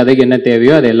மெனக்கெடணுமோ, அந்த கதைக்கு என்ன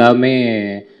தேவையோ அது எல்லாமே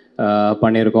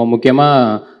பண்ணியிருக்கோம்.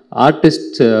 முக்கியமாக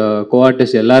ஆர்டிஸ்ட், கோ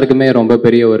ஆர்டிஸ்ட் எல்லாருக்குமே ரொம்ப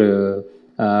பெரிய ஒரு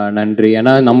நன்றி.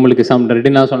 ஏன்னா நம்மளுக்கு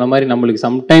ரெடி நான் சொன்ன மாதிரி நம்மளுக்கு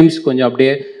சம்டைம்ஸ் கொஞ்சம்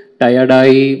அப்படியே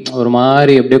டயர்டாகி ஒரு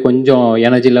மாதிரி அப்படியே கொஞ்சம்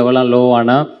எனர்ஜி லெவலாம் லோ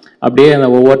ஆனால் அப்படியே அந்த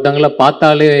ஒவ்வொருத்தங்களை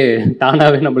பார்த்தாலே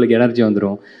தானாகவே நம்மளுக்கு எனர்ஜி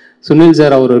வந்துடும். சுனில்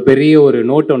சார் அவர் ஒரு பெரிய ஒரு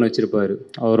நோட் ஒன்று வச்சுருப்பார்.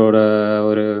 அவரோட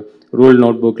ஒரு ரூல்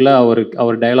நோட் புக்கில்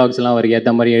அவர் டைலாக்ஸ்லாம் அவருக்கு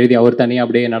ஏற்ற மாதிரி எழுதி அவர் தனியாக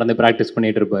அப்படியே நடந்து ப்ராக்டிஸ்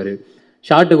பண்ணிகிட்டு இருப்பார்.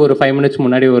 ஷார்ட்டுக்கு ஒரு 5 மினிட்ஸ்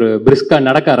முன்னாடி ஒரு பிரிஸ்காக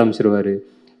நடக்க ஆரம்பிச்சிருவார்.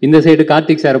 இந்த சைடு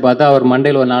கார்த்திக் சார் பார்த்தா அவர்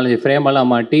மண்டையில் ஒரு 4-5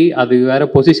 ஃப்ரேமெல்லாம் மாட்டி அது வேறு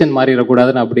பொசிஷன்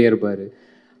மாறிடக்கூடாதுன்னு அப்படியே இருப்பார்.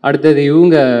 அடுத்தது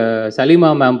இவங்க சலீமா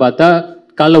மேம் பார்த்தா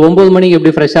காலைல 9 மணிக்கு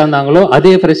எப்படி ஃப்ரெஷ்ஷாக இருந்தாங்களோ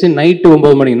அதே ஃப்ரெஷ்ஷு நைட்டு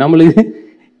 9 மணிக்கு. நம்மளுக்கு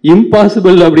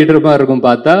இம்பாசிபிள் அப்படின்ற மாதிரி இருக்கும்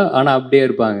பார்த்தா, ஆனால் அப்படியே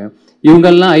இருப்பாங்க.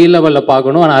 இவங்கெல்லாம் ஹை லெவலில்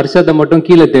பார்க்கணும், ஆனால் ஹர்ஷத்தை மட்டும்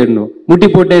கீழே தேடணும், முட்டி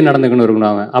போட்டே நடந்துக்கணும்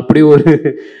இருக்கணும். அவன் அப்படி ஒரு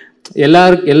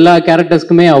எல்லா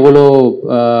கேரக்டர்ஸ்க்குமே அவ்வளோ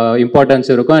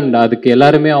இம்பார்ட்டன்ஸ் இருக்கும். அண்ட் அதுக்கு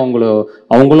எல்லாருமே அவங்களும்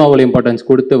அவ்வளோ இம்பார்ட்டன்ஸ்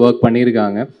கொடுத்து ஒர்க்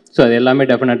பண்ணியிருக்காங்க. ஸோ அது எல்லாமே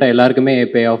டெஃபினட்டாக எல்லாருக்குமே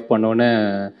பே ஆஃப் பண்ணோன்னு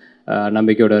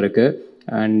நம்பிக்கையோடு இருக்குது.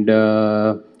 And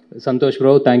Santhosh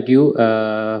bro, thank you.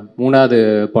 3வது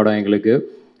படம் எங்களுக்கு.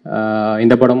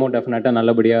 இந்த படமும் டெஃபினட்டாக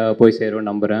நல்லபடியாக போய் சேரும்னு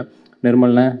நம்புகிறேன்.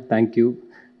 நிர்மல்ண்ணே தேங்க்யூ.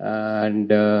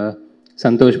 அண்ட்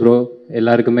சந்தோஷ் ப்ரோ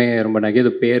எல்லாருக்குமே ரொம்ப நகை.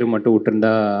 இது பேர் மட்டும்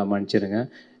விட்டுருந்தா மன்னிச்சிருங்க.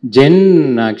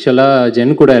 ஆக்சுவலாக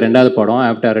ஜென் கூட 2வது படம்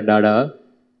ஆஃப்டர் டாடா.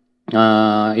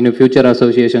 இன்னும் ஃப்யூச்சர்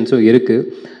அசோசியேஷன்ஸும் இருக்குது.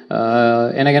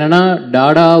 எனக்கு என்னென்னா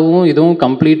டாடாவும் இதுவும்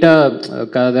கம்ப்ளீட்டாக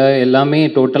கதை எல்லாமே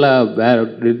டோட்டலாக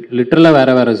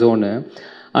லிட்ரலாக வேறு ஜோனு.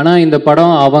 ஆனால் இந்த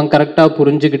படம் அவன் கரெக்டாக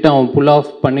புரிஞ்சுக்கிட்டு அவன் புல் ஆஃப்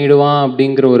பண்ணிவிடுவான்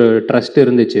அப்படிங்கிற ஒரு ட்ரஸ்ட்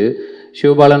இருந்துச்சு.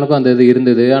 சிவபாலனுக்கும் அந்த இது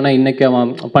இருந்தது. ஆனால் இன்றைக்கி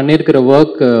அவன் பண்ணியிருக்கிற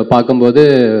ஒர்க் பார்க்கும்போது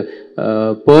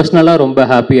பர்சனலாக ரொம்ப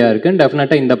ஹாப்பியாக இருக்குது.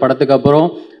 டெஃபினட்டாக இந்த படத்துக்கு அப்புறம்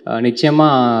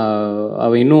நிச்சயமாக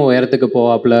அவன் இன்னும் உயரத்துக்கு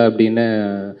போவாப்புல அப்படின்னு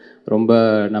ரொம்ப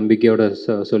நம்பிக்கையோடு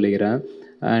சொல்லிக்கிறேன்.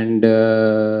 அண்டு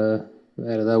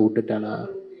வேறு ஏதாவது விட்டுட்டேனா?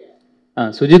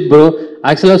 சுஜித் ப்ரோ,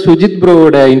 ஆக்சுவலாக சுஜித்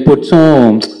ப்ரோவோட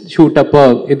இன்புட்ஸும் ஷூட் அப்போ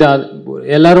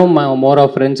எல்லாரும் மோர்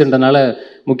ஆஃப் ஃப்ரெண்ட்ஸுன்றனால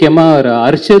முக்கியமாக ஒரு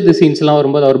அர்ஷத் சீன்ஸ்லாம்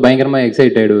வரும்போது அவர் பயங்கரமாக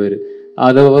எக்ஸைட் ஆகிடுவார்.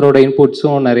 அது அவரோட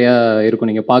இன்புட்ஸும் நிறையா இருக்கும்.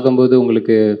 நீங்கள் பார்க்கும்போது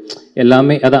உங்களுக்கு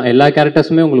எல்லாமே அதான் எல்லா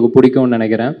கேரக்டர்ஸுமே உங்களுக்கு பிடிக்கும்னு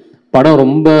நினைக்கிறேன். படம்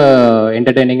ரொம்ப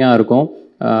என்டர்டெய்னிங்காக இருக்கும்.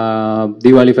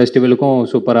 தீபாவளி ஃபெஸ்டிவலுக்கும்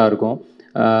சூப்பராக இருக்கும்.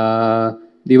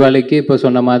 தீபாவளிக்கு இப்போ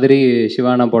சொன்ன மாதிரி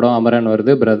சிவானா படம், அமரன்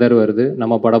வருது, பிரதர் வருது,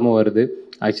 நம்ம படமும் வருது.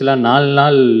 ஆக்சுவலாக 4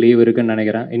 நாள் லீவ் இருக்குதுன்னு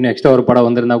நினைக்கிறேன். இன்னும் எக்ஸ்ட்ரா ஒரு படம்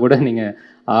வந்திருந்தா கூட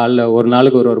நீங்கள் ஒரு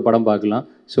நாளுக்கு ஒரு படம் பார்க்கலாம்.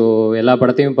 ஸோ எல்லா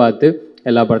படத்தையும் பார்த்து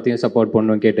எல்லா படத்தையும் சப்போர்ட்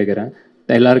பண்ணணும்னு கேட்டுக்கிறேன்.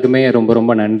 எல்லாருக்குமே ரொம்ப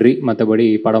ரொம்ப நன்றி. மற்றபடி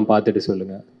படம் பார்த்துட்டு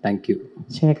சொல்லுங்கள். தேங்க்யூ.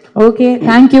 சரி, ஓகே,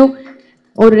 தேங்க்யூ.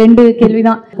 ஒரு 2 கேள்வி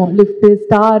தான். Lift,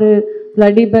 star,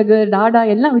 bloody beggar, Tata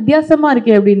எல்லாம் வித்தியாசமா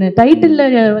இருக்கே அப்படின்னு டைட்டில்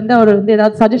அவர்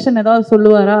ஏதாவது சஜஷன் ஏதாவது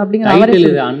சொல்லுவாரா அப்படிங்கிற?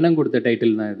 இது அண்ணன் கொடுத்த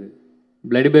டைட்டில் தான். இது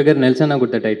பிளடி பெகர் நெல்சனா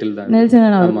கொடுத்த டைட்டில் தான்.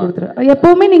 நெல்சனா அவர் கொடுத்துரு.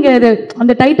 எப்பவுமே நீங்க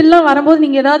அந்த டைட்டில்லாம் வரும்போது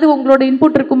நீங்க ஏதாவது உங்களோட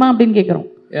இன்புட் இருக்குமா அப்படின்னு கேட்குறோம்.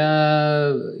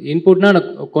 இன்புட்னா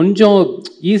கொஞ்சம்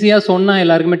ஈஸியாக சொன்னால்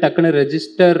எல்லாருக்குமே டக்குன்னு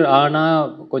ரெஜிஸ்டர்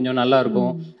ஆனால் கொஞ்சம்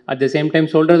நல்லாயிருக்கும். அட் த சேம்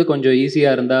டைம் சொல்கிறது கொஞ்சம்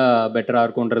ஈஸியாக இருந்தால் பெட்டராக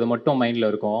இருக்கும்ன்றது மட்டும் மைண்டில்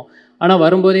இருக்கும். ஆனால்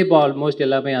வரும்போதே இப்போ ஆல்மோஸ்ட்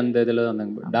எல்லாமே அந்த இதில் தான்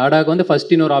வந்தாங்க. டாடாவுக்கு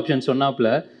ஃபஸ்ட் இன்னொரு ஆப்ஷன் சொன்னாப்புல,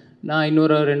 நான்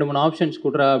இன்னொரு 2-3 ஆப்ஷன்ஸ்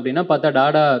கொடுறா அப்படின்னா பார்த்தா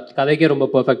டாடா கதைக்கே ரொம்ப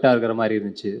பர்ஃபெக்டாக இருக்கிற மாதிரி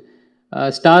இருந்துச்சு.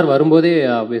 ஸ்டார் வரும்போதே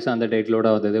ஆப்வியஸாக அந்த டைட்டிலோட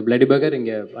வந்தது. பிளடி பர்கர்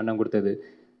இங்கே அண்ணன் கொடுத்தது.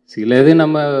 சில இது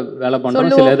நம்ம வேலை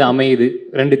பண்ணுறோம், சில இது அமையுது.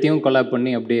 2த்தையும் கொலாப்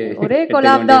பண்ணி அப்படியே ஒரே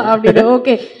கொலாப் தான் அப்படின்னு.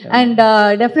 ஓகே, அண்ட்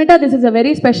டெஃபினட்டா this is a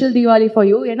very special Deepavali for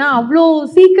you. ஏன்னா அவ்வளோ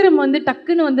சீக்கிரம்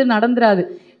டக்குன்னு நடந்துராது.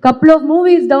 கப்புள் ஆஃப்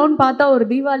மூவிஸ் டவுன் பார்த்தா ஒரு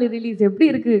தீபாவளி ரிலீஸ் எப்படி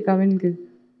இருக்கு கவினுக்கு?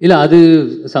 இல்லை, அது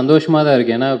சந்தோஷமாக தான்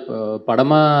இருக்குது. ஏன்னா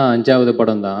படமாக 5வது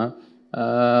படம் தான்.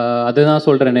 அதுதான்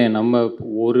சொல்கிறேனே, நம்ம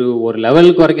ஒரு ஒரு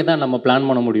லெவலுக்கு வரைக்கும் தான் நம்ம பிளான்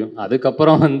பண்ண முடியும்.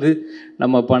 அதுக்கப்புறம் வந்து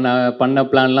நம்ம பண்ண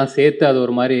பிளான்லாம் சேர்த்து அது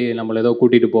ஒரு மாதிரி நம்மளை ஏதோ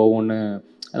கூட்டிகிட்டு போகும்னு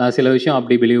நான் சில விஷயம்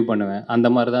அப்படி பிலீவ் பண்ணுவேன். அந்த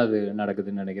மாதிரி தான் அது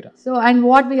நடக்குதுன்னு நினைக்கிறேன். So and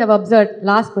what we have observe,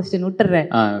 last question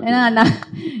விட்டுறேன். ஏன்னா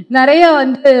நிறைய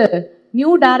வந்து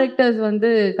நியூ டேரக்டர்ஸ் வந்து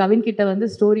கவின் கிட்ட வந்து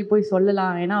ஸ்டோரி போய்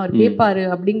சொல்லலாம், ஏன்னா அவர் கேட்பாரு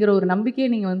அப்படிங்கிற ஒரு நம்பிக்கையை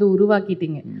நீங்கள் வந்து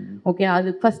உருவாக்கிட்டீங்க. ஓகே, அது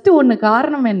ஃபஸ்ட்டு ஒன்று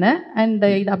காரணம் என்ன, அண்ட்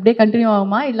இது அப்படியே கண்டினியூ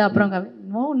ஆகுமா, இல்லை அப்புறம் கவின்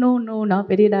நோ நோ நோ நான்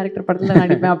பெரிய டேரக்டர் படத்தில்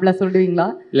நடிப்பேன் அப்படிலாம் சொல்லுவீங்களா?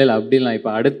 இல்லை அப்படிலாம்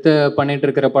இப்போ அடுத்த பண்ணிட்டு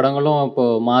இருக்கிற படங்களும்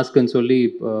இப்போது மாஸ்க்குன்னு சொல்லி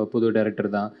இப்போ புது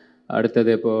டேரக்டர் தான்.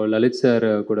 அடுத்தது இப்போது லலித் சார்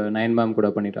கூட 9 மேம் கூட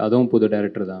பண்ணிட்டு அதுவும் புது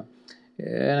டேரக்டர் தான்.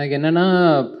 எனக்கு என்னென்னா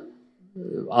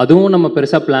அதுவும் நம்ம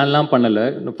பெருசாக பிளான்லாம் பண்ணலை.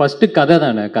 ஃபஸ்ட்டு கதை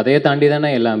தானே, கதையை தாண்டி தானே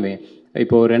எல்லாமே.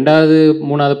 இப்போது 2வது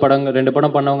 3வது படங்கள் 2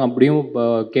 படம் பண்ணவங்க அப்படியும்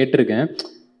கேட்டிருக்கேன்.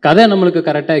 கதை நம்மளுக்கு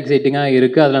கரெக்டாக எக்ஸைட்டிங்காக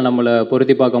இருக்குது, அதில் நம்மளை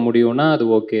பொருத்தி பார்க்க முடியும்னா அது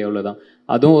ஓகே, அவ்வளோதான்.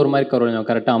 அதுவும் ஒரு மாதிரி கொஞ்சம்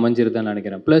கரெக்டாக அமைஞ்சிருதுன்னு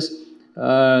நினைக்கிறேன். ப்ளஸ்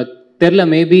தெரில,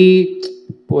 மேபி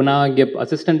இப்போது நான் இங்கே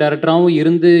அசிஸ்டன்ட் டைரக்டராகவும்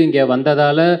இருந்து இங்கே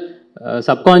வந்ததால்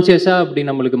சப்கான்ஷியஸாக அப்படி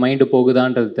நம்மளுக்கு மைண்டு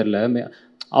போகுதான்றது தெரில.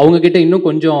 அவங்கக்கிட்ட இன்னும்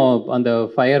கொஞ்சம் அந்த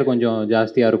ஃபயர் கொஞ்சம்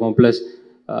ஜாஸ்தியாக இருக்கும். ப்ளஸ்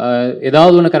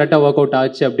ஏதாவது ஒன்று கரெக்டாக ஒர்க் அவுட்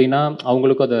ஆச்சு அப்படின்னா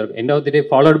அவங்களுக்கும் அதை end of the day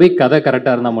followed by கதை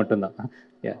கரெக்டாக இருந்தால் மட்டும்தான்.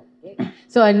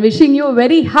 So and wishing you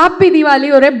very happy Deepavali.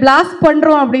 ஒரே பிளாஸ்ட்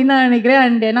பண்ணுறோம் அப்படின்னு தான் நினைக்கிறேன்.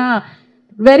 அண்ட் ஏன்னா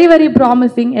வெரி வெரி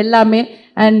ப்ராமிசிங் எல்லாமே.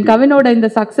 அண்ட் கவினோட இந்த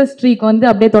சக்ஸஸ் ஸ்ட்ரீக் வந்து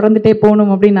அப்படியே தொடர்ந்துட்டே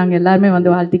போகணும் அப்படின்னு நாங்கள் எல்லாருமே வந்து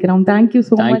வாழ்த்திக்கிறோம். Thank you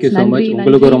so much.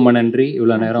 உங்களுக்கு ரொம்ப நன்றி.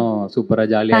 இவ்வளோ நேரம் சூப்பராக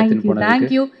ஜாலியாக எடுத்துன்னு போனது.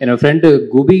 தேங்க்யூ. என்னோட ஃப்ரெண்டு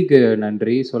குபிக்கு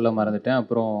நன்றி சொல்ல மறந்துட்டேன்.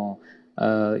 அப்புறம்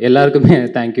எல்லாருக்குமே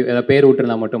தேங்க்யூ. ஏதாவது பேர்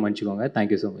விட்டுருந்தா மட்டும் மன்னிச்சுக்கோங்க.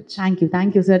 Thank you so much.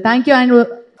 Thank you sir. Thank you. And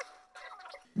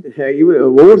இவர்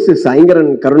ஓவர்சீஸ்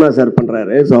ஐங்கரன் கருணா சார்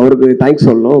பண்ணுறாரு. ஸோ அவருக்கு தேங்க்ஸ்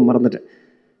சொல்லணும் மறந்துட்டேன்.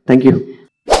 தேங்க்யூ.